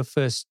get your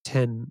first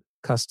 10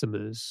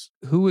 customers?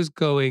 Who was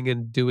going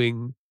and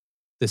doing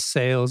the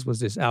sales? Was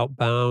this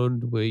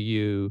outbound? Were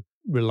you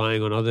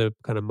relying on other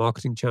kind of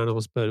marketing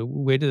channels? But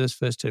where did those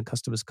first 10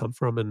 customers come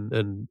from,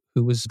 and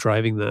who was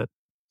driving that?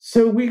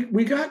 So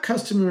we got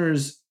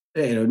customers,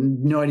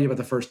 no idea about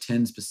the first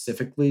 10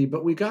 specifically,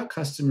 but we got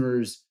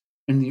customers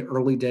in the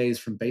early days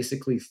from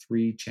basically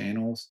 3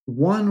 channels.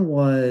 One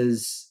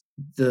was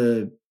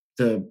the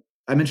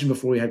I mentioned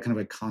before we had kind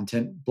of a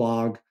content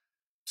blog.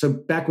 So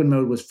back when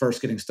Mode was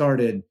first getting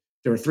started,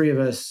 there were 3 of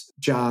us.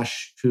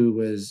 Josh, who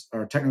was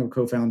our technical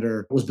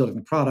co-founder, was building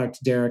the product.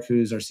 Derek,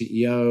 who's our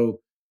CEO,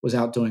 was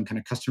out doing kind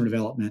of customer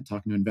development,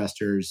 talking to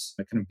investors,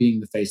 kind of being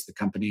the face of the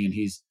company. And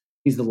he's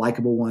the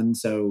likable one.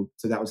 So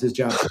that was his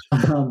job.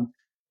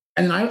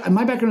 And then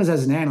my background is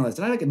as an analyst,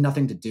 and I had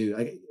nothing to do.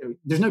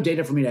 There's no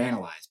data for me to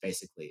analyze,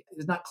 basically.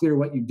 It's not clear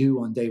what you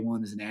do on day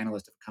one as an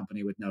analyst of a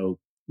company with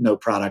no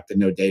product and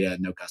no data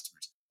and no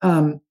customers.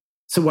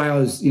 So while I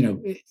was,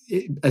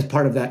 as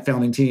part of that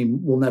founding team,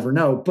 we'll never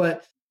know.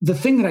 But the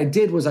thing that I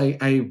did was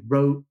I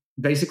wrote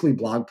basically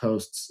blog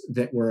posts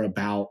that were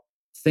about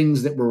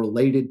things that were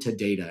related to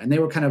data. And they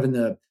were kind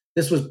of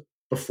this was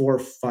before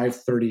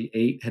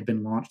 538 had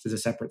been launched as a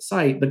separate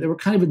site, but they were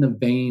kind of in the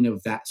vein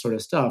of that sort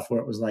of stuff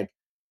where it was like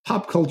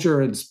pop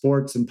culture and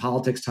sports and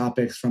politics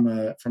topics from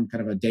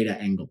kind of a data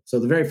angle. So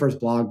the very first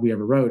blog we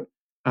ever wrote,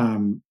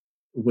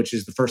 which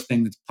is the first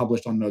thing that's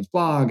published on Mode's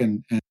blog,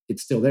 and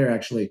it's still there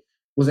actually,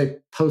 was a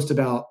post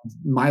about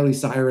Miley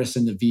Cyrus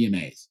and the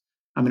VMAs.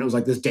 I mean, it was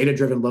like this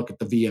data-driven look at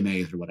the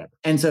VMAs or whatever.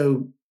 And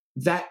so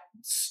that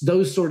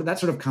sort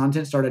of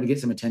content started to get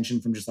some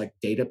attention from just like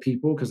data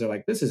people, because they're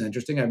like, this is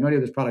interesting. I have no idea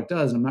what this product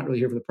does, and I'm not really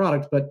here for the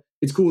product, but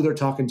it's cool they're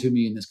talking to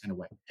me in this kind of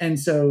way. And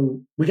so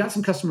we got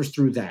some customers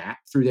through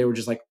they were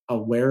just like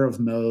aware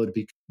of Mode.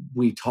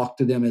 We talked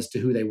to them as to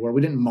who they were.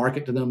 We didn't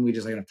market to them. We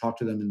just talked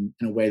to them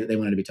in a way that they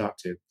wanted to be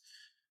talked to.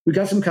 We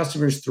got some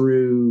customers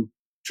through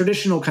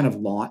traditional kind of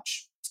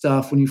launch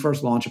stuff. When you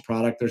first launch a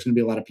product, there's going to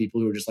be a lot of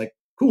people who are just like,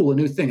 cool, a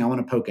new thing, I want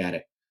to poke at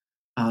it.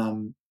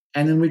 And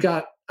then we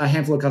got a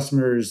handful of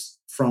customers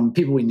from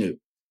people we knew,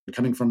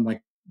 coming from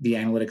like the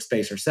analytics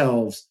space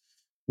ourselves.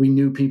 We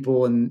knew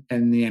people in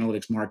the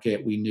analytics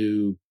market. We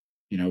knew,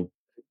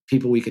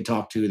 people we could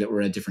talk to that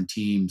were at different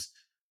teams.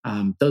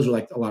 Those were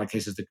like a lot of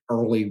cases, the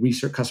early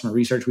customer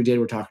research we did.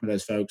 We're talking to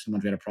those folks, and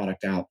once we had a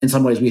product out, in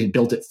some ways we had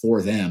built it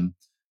for them,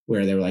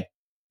 where they were like,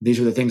 these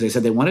were the things they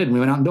said they wanted, and we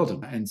went out and built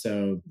them. And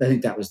so I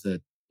think that was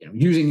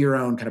using your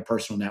own kind of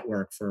personal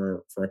network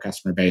for a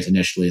customer base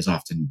initially is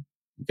often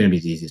going to be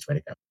the easiest way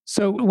to go.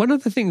 So one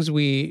of the things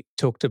we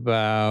talked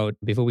about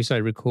before we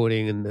started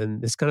recording,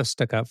 and this kind of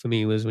stuck out for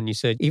me, was when you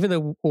said, even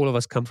though all of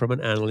us come from an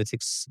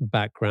analytics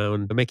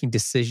background, making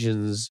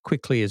decisions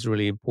quickly is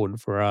really important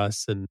for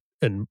us. And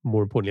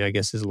more importantly, I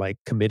guess, is like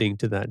committing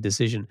to that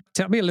decision.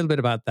 Tell me a little bit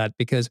about that,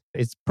 because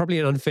it's probably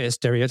an unfair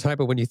stereotype.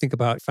 But when you think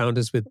about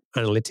founders with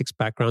analytics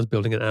backgrounds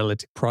building an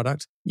analytic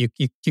product, you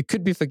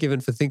could be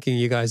forgiven for thinking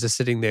you guys are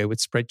sitting there with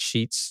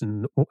spreadsheets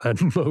and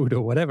Mode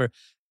or whatever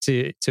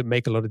to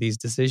make a lot of these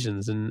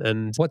decisions.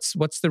 And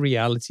what's the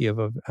reality of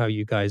how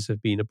you guys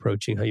have been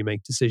approaching how you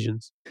make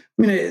decisions? I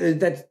mean,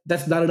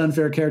 that's not an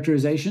unfair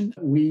characterization.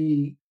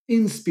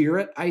 In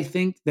spirit, I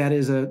think that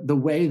is the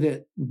way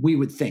that we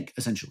would think,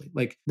 essentially.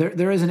 Like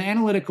there is an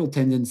analytical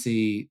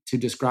tendency to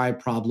describe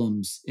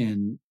problems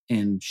in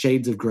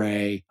shades of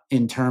gray,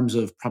 in terms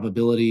of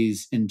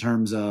probabilities, in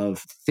terms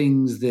of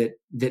things that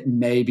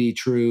may be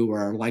true or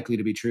are likely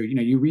to be true.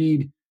 You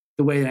read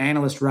the way an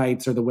analyst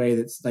writes, or the way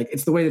it's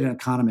the way that an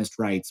economist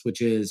writes,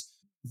 which is,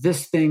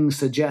 this thing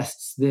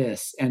suggests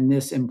this, and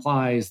this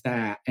implies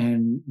that,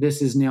 and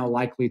this is now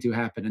likely to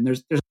happen. And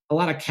there's a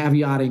lot of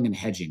caveating and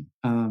hedging.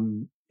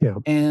 Yeah.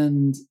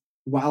 And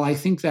while I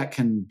think that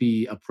can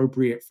be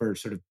appropriate for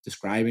sort of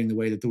describing the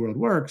way that the world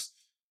works,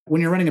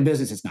 when you're running a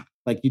business, it's not.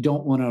 Like, you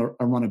don't want to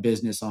run a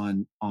business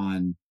on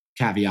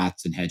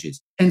caveats and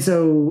hedges. And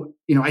so,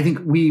 I think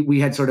we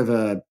had sort of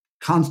a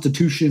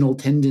constitutional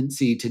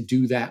tendency to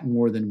do that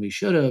more than we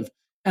should have.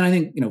 And I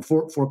think,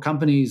 for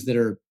companies that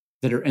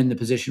are in the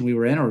position we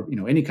were in, or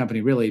any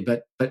company really,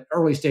 but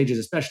early stages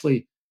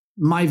especially,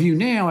 my view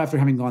now, after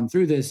having gone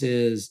through this,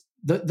 is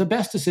the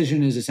best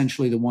decision is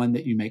essentially the one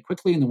that you make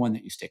quickly and the one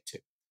that you stick to.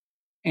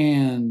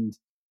 And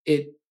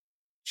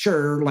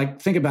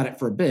think about it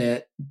for a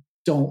bit.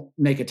 Don't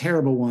make a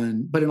terrible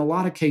one. But in a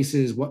lot of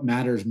cases, what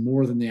matters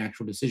more than the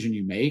actual decision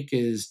you make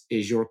is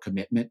your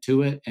commitment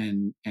to it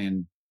and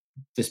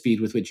the speed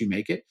with which you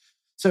make it.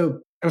 So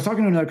I was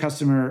talking to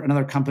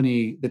another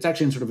company that's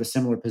actually in sort of a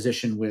similar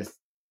position with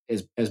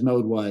as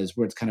Mode was,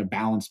 where it's kind of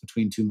balanced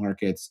between two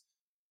markets.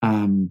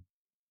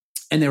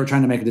 And they were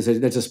trying to make a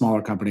decision. That's a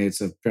smaller company.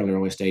 It's a fairly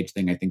early stage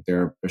thing. I think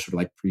they're sort of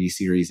like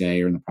pre-Series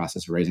A, or in the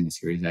process of raising a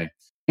Series A.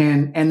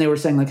 And they were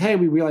saying, like, hey,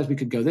 we realized we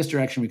could go this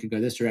direction. We could go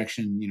this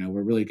direction.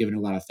 We're really giving a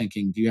lot of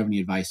thinking. Do you have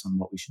any advice on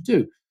what we should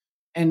do?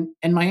 And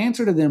my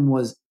answer to them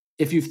was,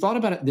 if you've thought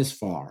about it this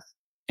far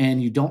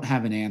and you don't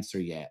have an answer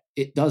yet,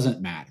 it doesn't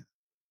matter.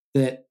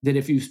 That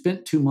if you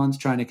spent 2 months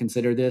trying to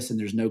consider this and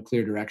there's no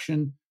clear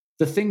direction,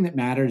 the thing that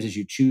matters is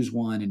you choose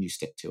one and you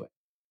stick to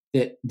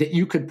it. That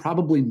you could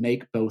probably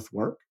make both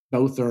work.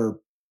 Both are,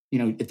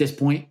 at this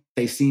point,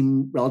 they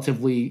seem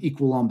relatively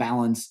equal on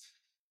balance.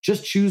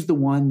 Just choose the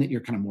one that you're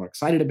kind of more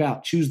excited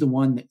about. Choose the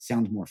one that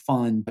sounds more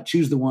fun. But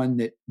choose the one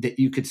that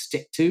you could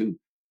stick to,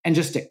 and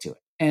just stick to it.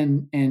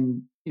 And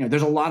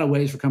there's a lot of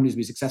ways for companies to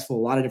be successful.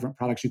 A lot of different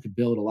products you could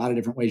build. A lot of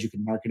different ways you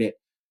can market it.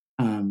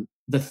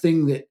 The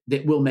thing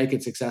that will make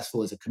it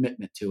successful is a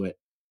commitment to it,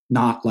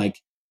 not like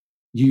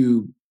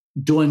you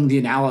doing the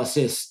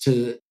analysis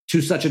to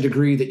such a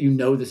degree that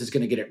this is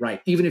going to get it right.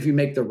 Even if you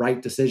make the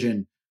right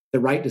decision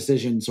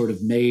sort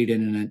of made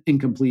in an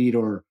incomplete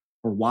or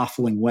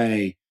waffling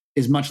way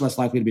is much less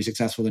likely to be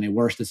successful than a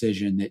worse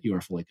decision that you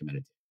are fully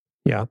committed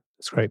to. Yeah,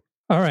 that's great.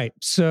 All right.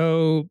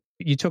 So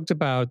you talked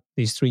about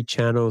these 3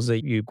 channels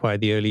that you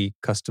acquired the early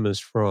customers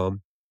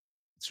from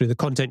through the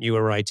content you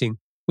were writing,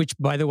 which,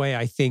 by the way,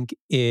 I think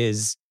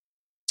is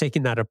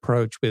taking that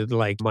approach with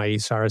like My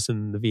Cyrus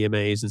and the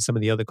VMAs and some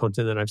of the other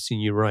content that I've seen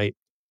you write.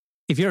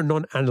 If you're a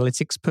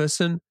non-analytics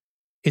person,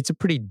 it's a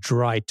pretty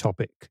dry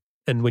topic.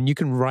 And when you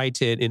can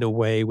write it in a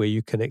way where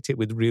you connect it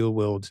with real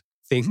world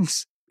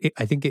things,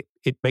 I think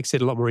it makes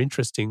it a lot more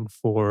interesting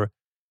for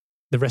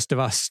the rest of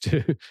us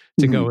to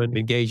go and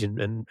engage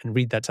and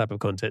read that type of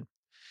content.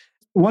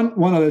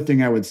 One other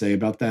thing I would say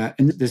about that,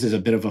 and this is a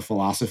bit of a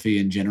philosophy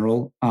in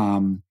general,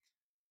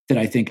 that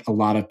I think a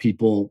lot of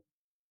people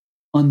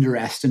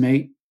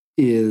underestimate,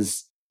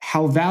 is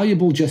how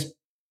valuable just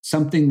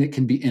something that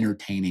can be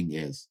entertaining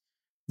is.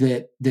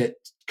 That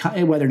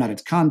whether or not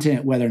it's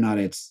content, whether or not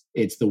it's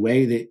the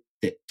way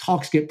that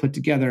talks get put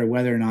together,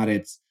 whether or not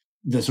it's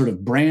the sort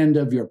of brand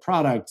of your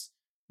product,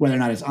 whether or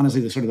not it's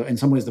honestly the sort of, in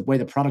some ways, the way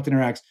the product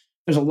interacts.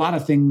 There's a lot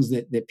of things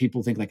that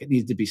people think, like, it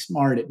needs to be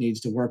smart, it needs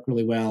to work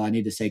really well, I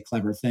need to say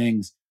clever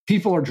things.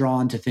 People are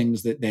drawn to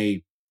things that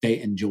they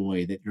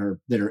enjoy,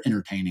 that are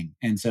entertaining.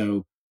 And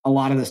so a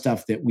lot of the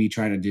stuff that we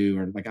try to do,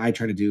 or like I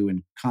try to do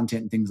in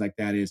content and things like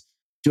that, is,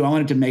 do I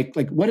want it to make,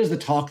 like, what is the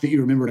talk that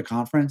you remember at a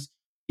conference?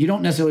 You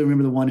don't necessarily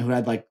remember the one who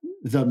had like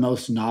the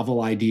most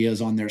novel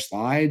ideas on their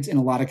slides. In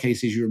a lot of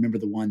cases, you remember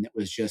the one that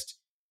was just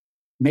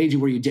made you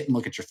where you didn't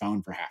look at your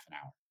phone for half an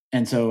hour.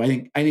 And so I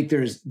think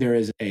there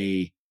is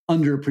a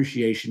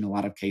underappreciation in a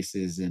lot of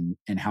cases in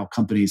how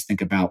companies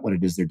think about what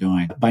it is they're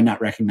doing, by not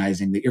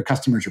recognizing that your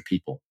customers are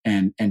people,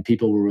 and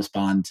people will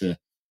respond to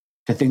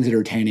things that are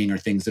entertaining or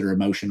things that are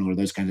emotional or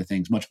those kinds of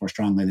things much more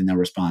strongly than they'll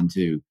respond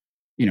to,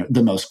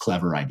 the most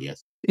clever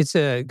ideas. It's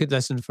a good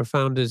lesson for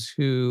founders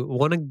who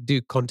want to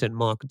do content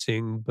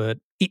marketing, but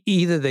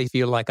either they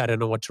feel like, I don't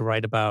know what to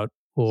write about,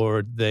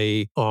 or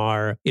they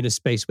are in a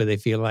space where they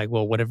feel like,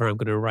 well, whatever I'm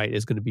going to write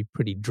is going to be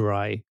pretty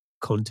dry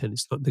content.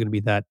 It's not going to be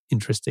that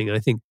interesting. And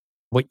I think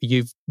what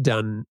you've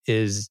done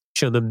is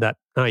show them that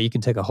you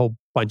can take a whole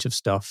bunch of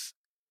stuff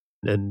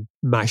and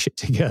mash it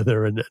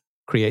together and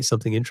create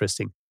something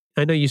interesting.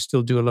 I know you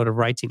still do a lot of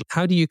writing.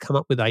 How do you come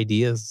up with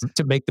ideas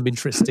to make them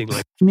interesting?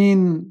 I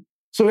mean,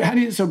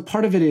 so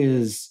part of it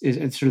is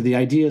it's sort of the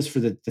ideas for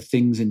the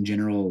things in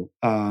general.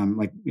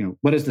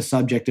 What is the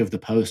subject of the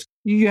post?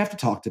 You have to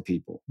talk to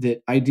people.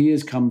 That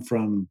ideas come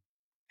from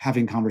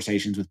having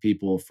conversations with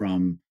people,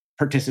 from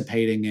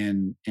participating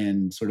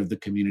in sort of the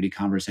community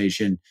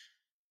conversation.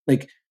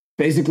 Like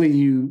basically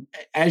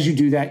as you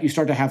do that, you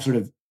start to have sort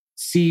of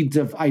seeds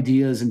of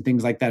ideas and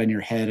things like that in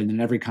your head. And then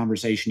every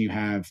conversation you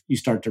have, you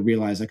start to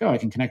realize like, oh, I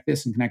can connect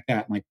this and connect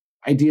that. And like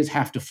ideas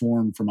have to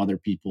form from other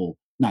people,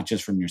 not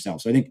just from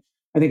yourself. So I think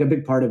a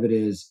big part of it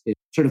is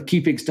sort of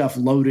keeping stuff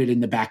loaded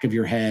in the back of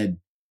your head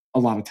a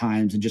lot of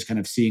times and just kind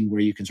of seeing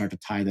where you can start to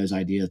tie those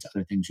ideas to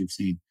other things you've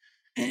seen.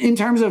 In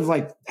terms of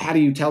like, how do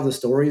you tell the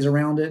stories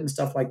around it and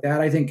stuff like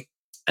that?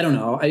 I don't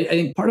know. I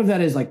think part of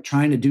that is like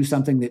trying to do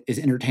something that is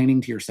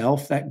entertaining to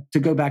yourself. That to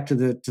go back to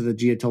the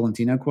Gia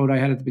Tolentino quote I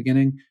had at the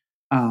beginning,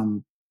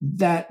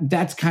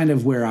 that's kind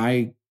of where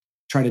I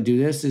try to do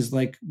this is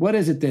like, what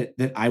is it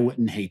that I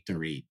wouldn't hate to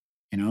read?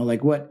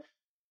 Like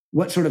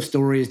what sort of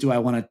stories do I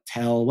want to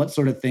tell? What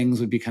sort of things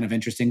would be kind of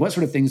interesting? What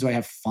sort of things do I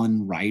have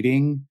fun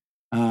writing?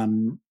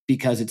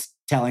 Because it's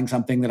telling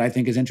something that I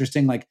think is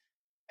interesting. Like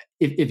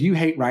if you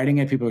hate writing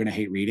it, people are going to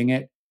hate reading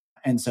it.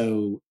 And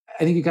so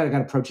I think you got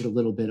to approach it a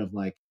little bit of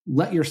like,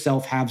 let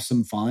yourself have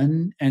some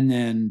fun. And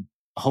then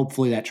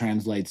hopefully that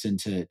translates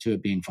into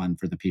it being fun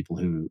for the people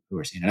who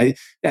are seeing it.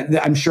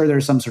 I'm sure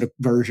there's some sort of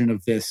version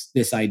of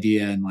this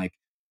idea. And like,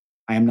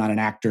 I am not an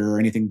actor or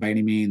anything by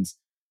any means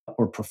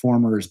or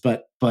performers,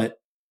 but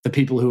the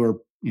people who are,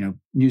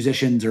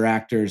 musicians or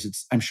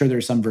actors, I'm sure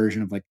there's some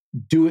version of like,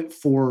 do it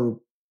for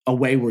a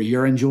way where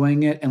you're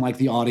enjoying it. And like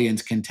the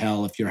audience can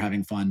tell if you're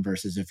having fun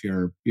versus if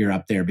you're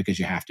up there because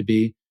you have to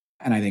be.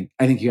 And I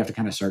think you have to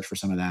kind of search for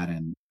some of that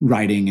in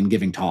writing and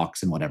giving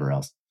talks and whatever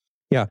else.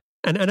 Yeah.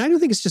 And I don't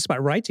think it's just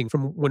about writing.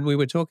 From when we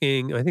were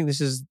talking, I think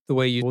this is the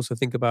way you also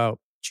think about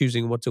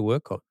choosing what to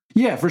work on.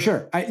 Yeah, for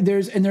sure.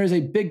 There's a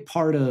big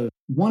part of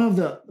one of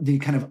the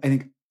kind of, I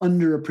think,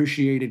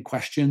 underappreciated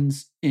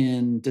questions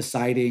in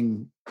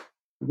deciding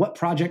what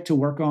project to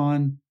work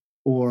on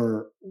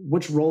or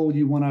which role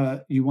you want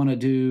to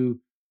do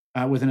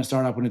within a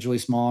startup when it's really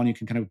small and you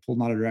can kind of pull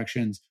in a lot of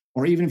directions,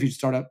 or even if you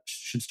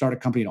should start a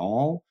company at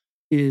all,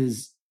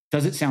 is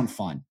does it sound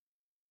fun?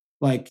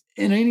 Like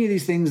in any of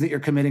these things that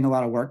you're committing a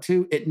lot of work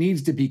to, it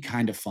needs to be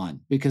kind of fun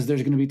because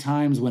there's going to be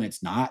times when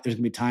it's not. There's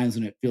going to be times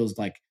when it feels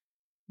like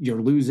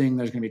you're losing.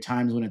 There's going to be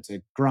times when it's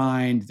a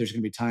grind. There's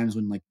going to be times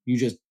when like you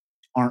just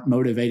aren't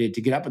motivated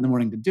to get up in the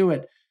morning to do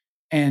it.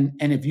 And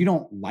if you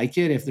don't like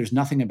it, if there's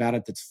nothing about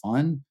it that's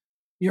fun,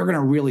 you're going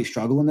to really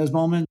struggle in those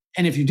moments.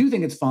 And if you do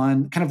think it's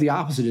fun, kind of the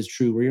opposite is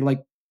true, where you're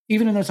like,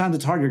 even in those times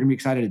it's hard, you're going to be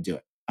excited to do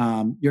it.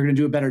 You're going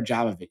to do a better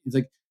job of it. It's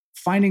like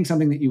finding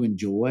something that you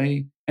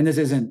enjoy. And this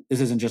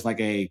isn't just like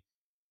a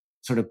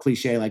sort of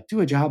cliche, like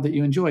do a job that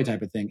you enjoy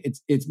type of thing.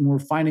 It's more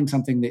finding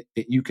something that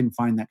you can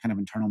find that kind of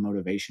internal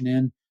motivation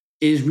in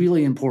is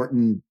really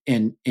important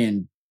in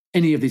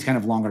any of these kind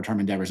of longer term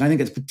endeavors. And I think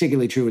it's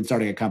particularly true in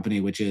starting a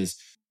company, which is,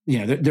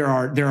 there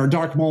are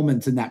dark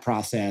moments in that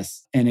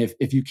process. And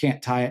if you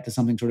can't tie it to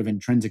something sort of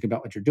intrinsic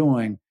about what you're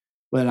doing,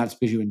 whether or not it's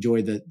because you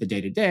enjoy the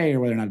day to day, or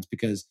whether or not it's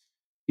because,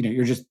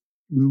 you're just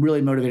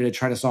really motivated to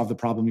try to solve the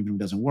problem even if it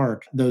doesn't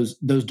work, those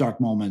dark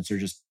moments are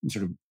just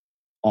sort of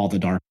all the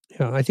dark.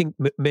 Yeah, I think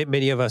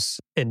many of us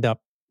end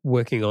up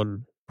working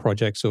on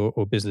projects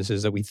or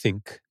businesses that we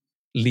think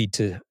lead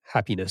to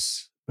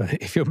happiness. But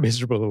if you're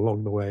miserable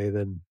along the way,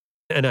 then...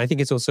 And I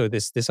think it's also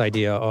this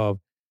idea of,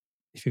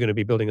 if you're going to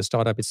be building a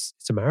startup, it's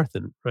a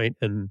marathon, right?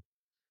 And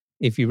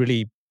if you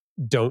really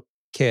don't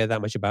care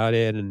that much about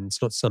it and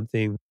it's not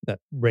something that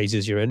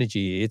raises your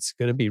energy, it's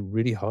going to be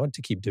really hard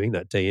to keep doing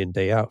that day in,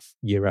 day out,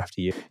 year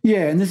after year.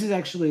 Yeah. And this is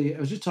actually, I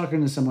was just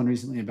talking to someone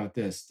recently about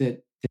this,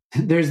 that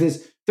there's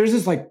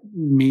this like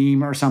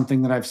meme or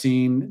something that I've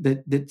seen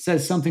that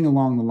says something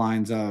along the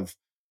lines of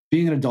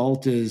being an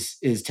adult is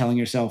telling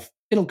yourself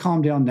it'll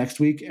calm down next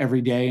week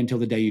every day until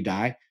the day you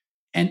die.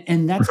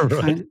 And that's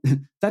Right.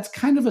 that's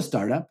kind of a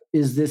startup,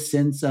 is this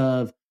sense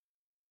of,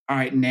 all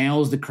right,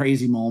 now's the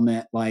crazy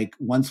moment. Like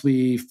once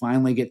we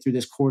finally get through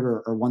this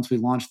quarter, or once we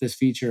launch this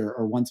feature,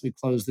 or once we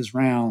close this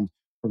round,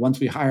 or once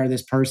we hire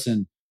this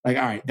person, like,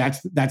 all right,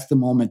 that's the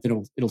moment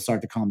that it'll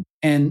start to come.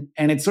 And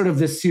it's sort of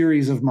this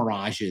series of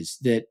mirages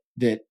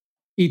that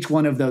each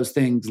one of those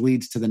things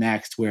leads to the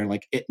next, where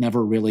like it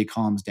never really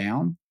calms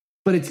down.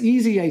 But it's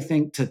easy, I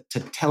think, to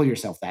tell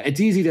yourself that. It's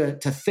easy to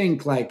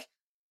think like,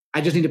 I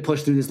just need to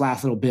push through this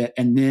last little bit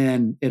and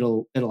then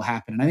it'll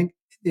happen. And I think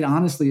it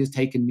honestly has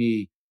taken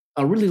me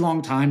a really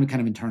long time to kind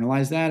of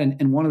internalize that.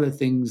 And one of the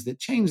things that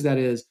changed that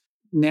is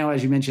now,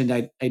 as you mentioned,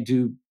 I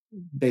do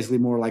basically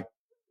more like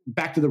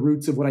back to the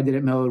roots of what I did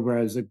at Mode, where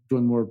I was like,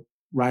 doing more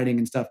writing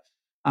and stuff.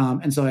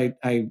 And so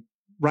I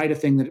write a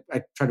thing that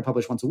I try to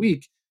publish once a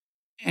week.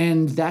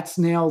 And that's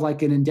now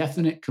like an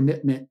indefinite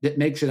commitment that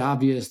makes it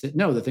obvious that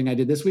no, the thing I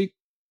did this week,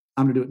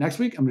 I'm going to do it next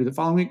week. I'm going to do it the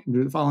following week. I'm going to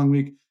do it the following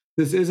week.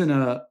 This isn't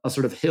a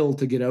sort of hill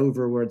to get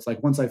over where it's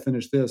like, once I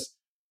finish this,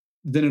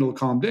 then it'll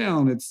calm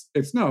down. It's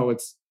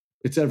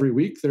every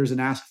week. There's an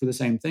ask for the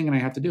same thing and I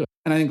have to do it.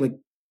 And I think like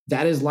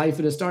that is life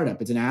at a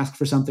startup. It's an ask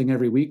for something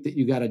every week that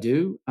you got to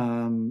do.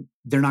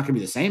 They're not going to be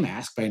the same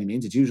ask by any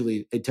means. It's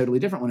usually a totally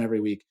different one every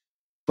week,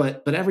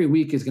 but every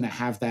week is going to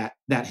have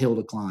that hill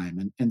to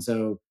climb. And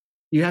so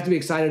you have to be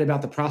excited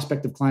about the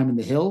prospect of climbing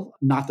the hill,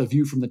 not the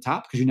view from the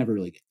top, because you never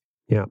really get.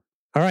 Yeah.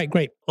 All right,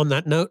 great. On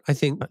that note, I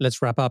think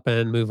let's wrap up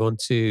and move on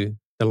to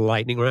the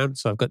lightning round.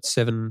 So I've got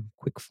 7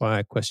 quick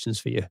fire questions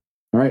for you.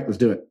 All right, let's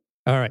do it.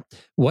 All right.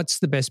 What's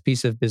the best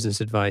piece of business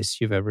advice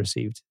you've ever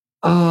received?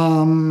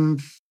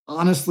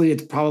 Honestly,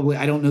 it's probably,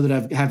 I don't know that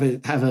I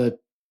have a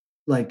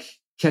like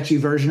catchy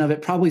version of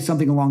it. Probably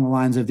something along the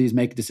lines of these: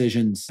 make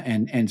decisions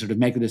and sort of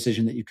make the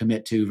decision that you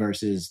commit to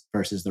versus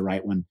the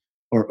right one,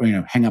 or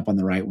hang up on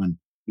the right one.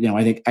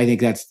 I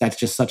think that's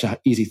just such an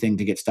easy thing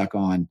to get stuck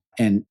on,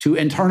 and to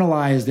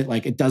internalize that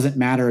like it doesn't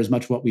matter as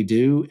much what we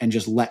do and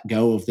just let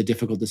go of the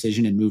difficult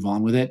decision and move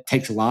on with it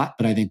takes a lot.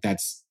 But I think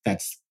that's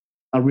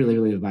a really,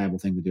 really viable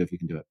thing to do if you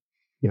can do it.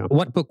 Yeah.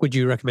 What book would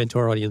you recommend to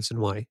our audience and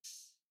why?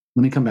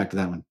 Let me come back to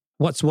that one.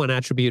 What's one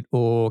attribute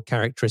or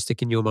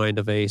characteristic in your mind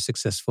of a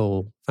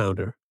successful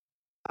founder?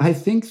 I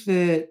think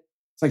that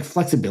it's like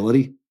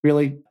flexibility,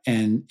 really,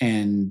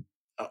 and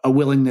a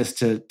willingness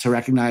to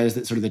recognize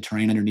that sort of the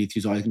terrain underneath you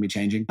is always going to be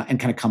changing, and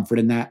kind of comfort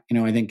in that.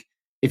 I think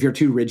if you're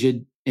too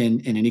rigid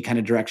in any kind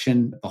of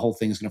direction, the whole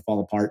thing is going to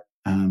fall apart.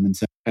 And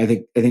so I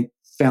think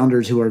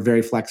founders who are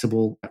very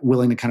flexible,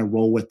 willing to kind of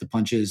roll with the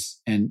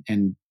punches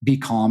and be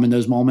calm in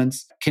those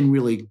moments can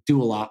really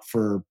do a lot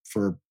for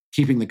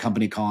keeping the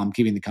company calm,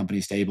 keeping the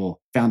company stable.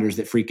 Founders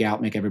that freak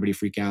out make everybody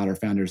freak out, or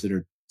founders that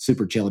are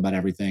super chill about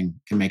everything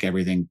can make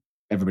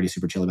everybody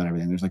super chill about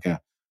everything. There's like a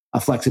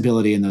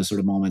flexibility in those sort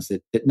of moments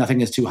that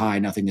nothing is too high,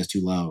 nothing is too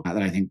low,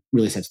 that I think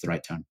really sets the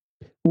right tone.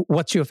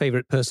 What's your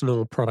favorite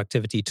personal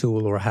productivity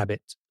tool or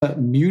habit?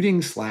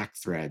 Muting Slack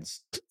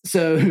threads.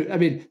 So, I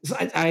mean,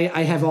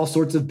 I have all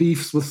sorts of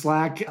beefs with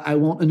Slack. I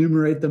won't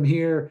enumerate them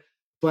here,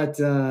 but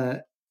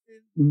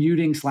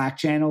muting Slack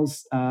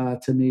channels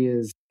to me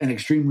is an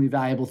extremely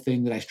valuable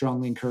thing that I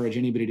strongly encourage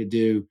anybody to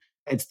do.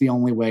 It's the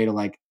only way to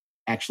like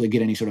actually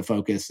get any sort of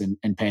focus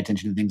and pay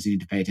attention to things you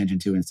need to pay attention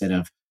to, instead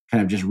of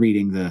kind of just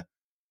reading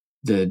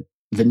the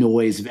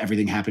noise of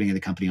everything happening in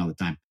the company all the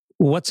time.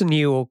 What's a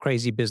new or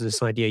crazy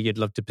business idea you'd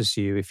love to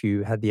pursue if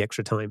you had the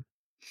extra time?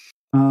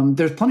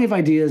 There's plenty of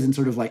ideas in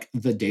sort of like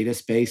the data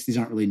space. These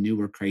aren't really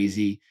new or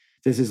crazy.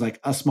 This is like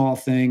a small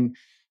thing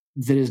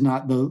that is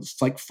not the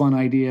like fun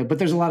idea, but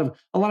there's a lot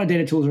of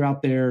data tools are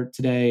out there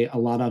today. A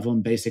lot of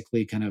them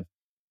basically kind of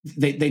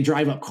they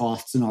drive up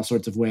costs in all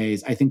sorts of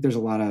ways. I think there's a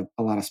lot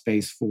of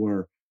space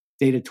for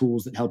data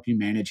tools that help you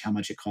manage how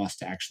much it costs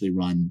to actually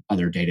run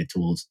other data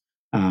tools.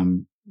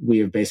 We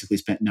have basically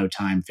spent no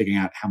time figuring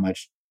out how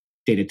much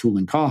data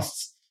tooling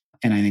costs,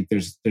 and I think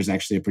there's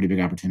actually a pretty big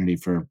opportunity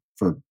for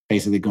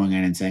basically going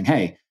in and saying,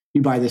 hey,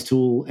 you buy this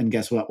tool, and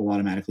guess what? We'll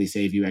automatically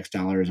save you X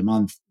dollars a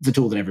month. It's a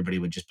tool that everybody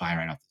would just buy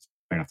right off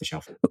the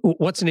shelf.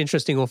 What's an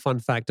interesting or fun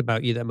fact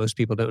about you that most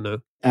people don't know?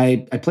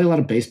 I play a lot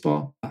of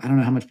baseball. I don't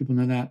know how much people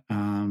know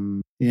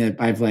that.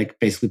 I've like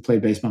basically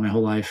played baseball my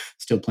whole life.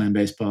 Still playing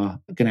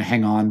baseball. I'm gonna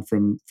hang on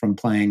from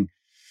playing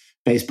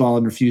baseball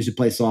and refuse to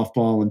play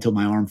softball until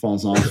my arm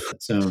falls off.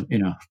 So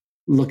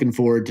looking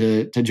forward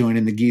to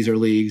joining the geezer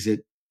leagues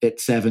at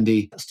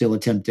 70, still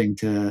attempting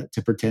to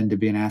pretend to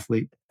be an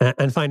athlete.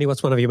 And finally,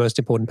 what's one of your most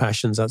important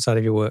passions outside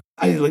of your work?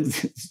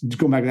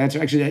 Going back to that, so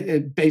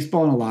actually,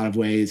 baseball in a lot of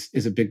ways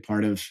is a big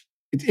part of.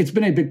 It's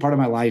been a big part of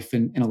my life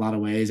in a lot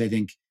of ways. I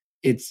think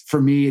for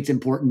me, it's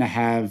important to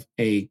have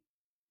a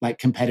like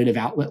competitive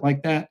outlet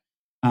like that.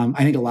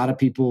 I think a lot of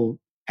people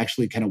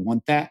actually kind of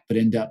want that, but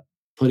end up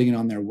putting it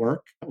on their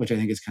work, which I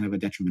think is kind of a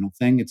detrimental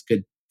thing. It's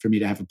good for me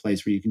to have a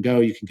place where you can go,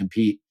 you can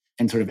compete,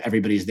 and sort of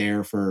everybody's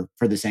there for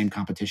the same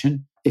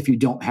competition. If you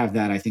don't have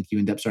that, I think you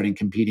end up starting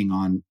competing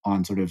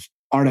on sort of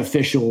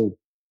artificial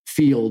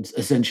fields,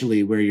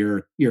 essentially, where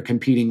you're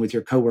competing with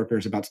your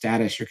coworkers about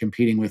status, you're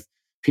competing with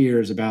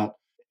peers about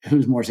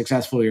who's more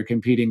successful, you're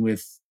competing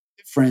with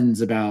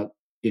friends about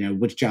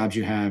which jobs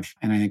you have.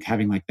 And I think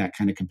having like that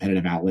kind of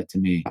competitive outlet, to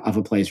me, of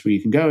a place where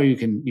you can go, you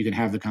can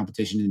have the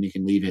competition and you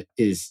can leave it,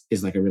 is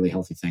like a really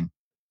healthy thing.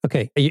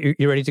 Okay, are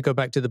you ready to go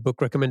back to the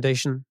book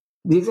recommendation?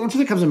 The answer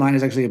that comes to mind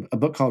is actually a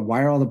book called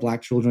Why Are All the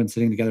Black Children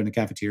Sitting Together in a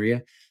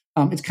Cafeteria?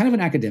 It's kind of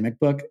an academic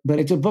book, but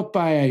it's a book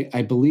by,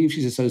 I believe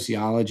she's a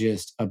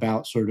sociologist,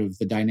 about sort of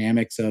the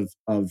dynamics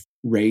of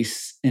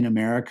race in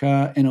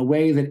America in a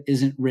way that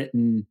isn't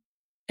written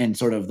in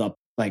sort of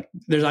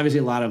there's obviously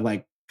a lot of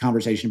like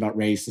conversation about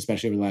race,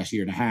 especially over the last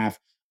year and a half.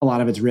 A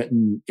lot of it's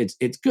written,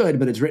 it's good,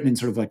 but it's written in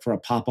sort of like for a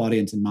pop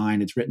audience in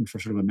mind. It's written for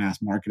sort of a mass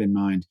market in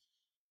mind.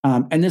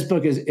 And this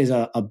book is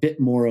a bit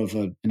more of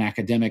an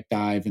academic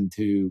dive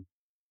into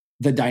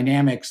the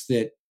dynamics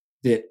that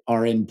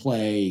are in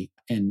play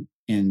in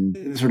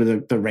sort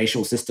of the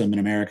racial system in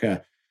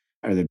America,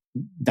 or the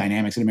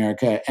dynamics in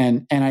America.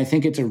 And I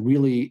think it's a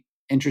really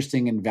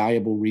interesting and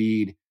valuable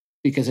read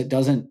because it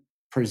doesn't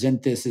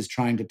present this as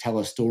trying to tell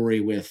a story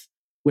with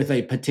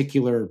a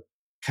particular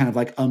kind of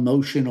like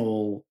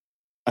emotional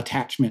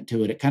attachment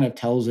to it. It kind of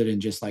tells it in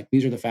just like,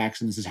 these are the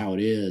facts and this is how it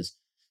is,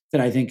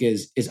 that I think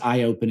is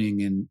eye-opening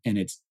in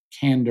its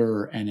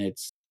candor and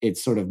its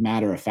sort of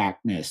matter of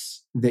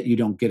factness that you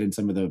don't get in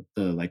some of the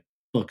like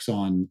books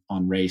on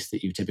race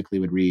that you typically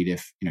would read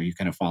if you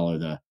kind of follow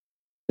the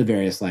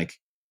various like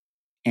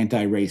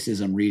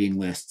anti-racism reading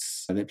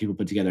lists that people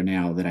put together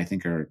now, that I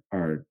think are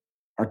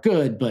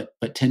good,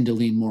 but tend to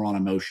lean more on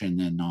emotion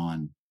than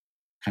on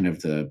kind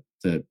of the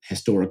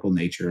historical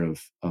nature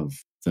of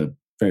the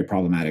very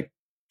problematic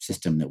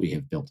system that we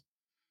have built.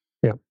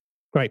 Yeah,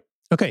 great.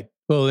 Okay,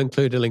 we'll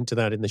include a link to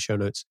that in the show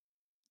notes.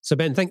 So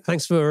Ben,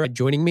 thanks for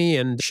joining me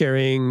and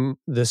sharing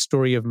the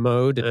story of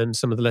Mode and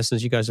some of the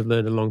lessons you guys have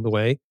learned along the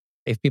way.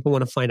 If people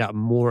want to find out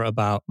more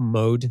about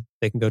Mode,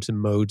 they can go to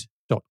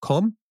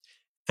mode.com.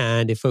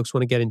 And if folks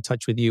want to get in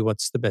touch with you,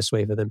 what's the best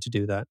way for them to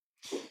do that?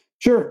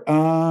 Sure.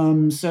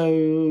 So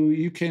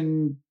you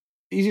can,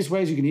 easiest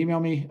way is you can email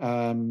me.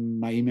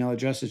 My email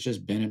address is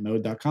just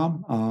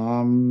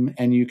ben@mode.com.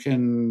 And you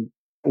can,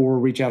 or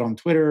reach out on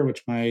Twitter,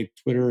 which my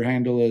Twitter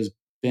handle is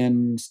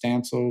Ben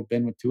Stancil,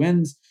 Ben with 2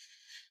 N's.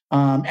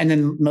 And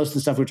then most of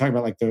the stuff we're talking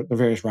about, like the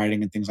various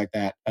writing and things like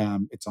that,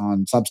 it's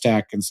on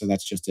Substack. And so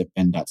that's just at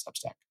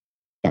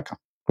ben.substack.com.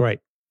 Great.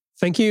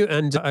 Thank you.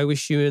 And I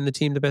wish you and the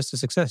team the best of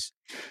success.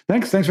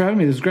 Thanks for having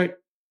me. This is great.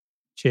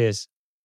 Cheers.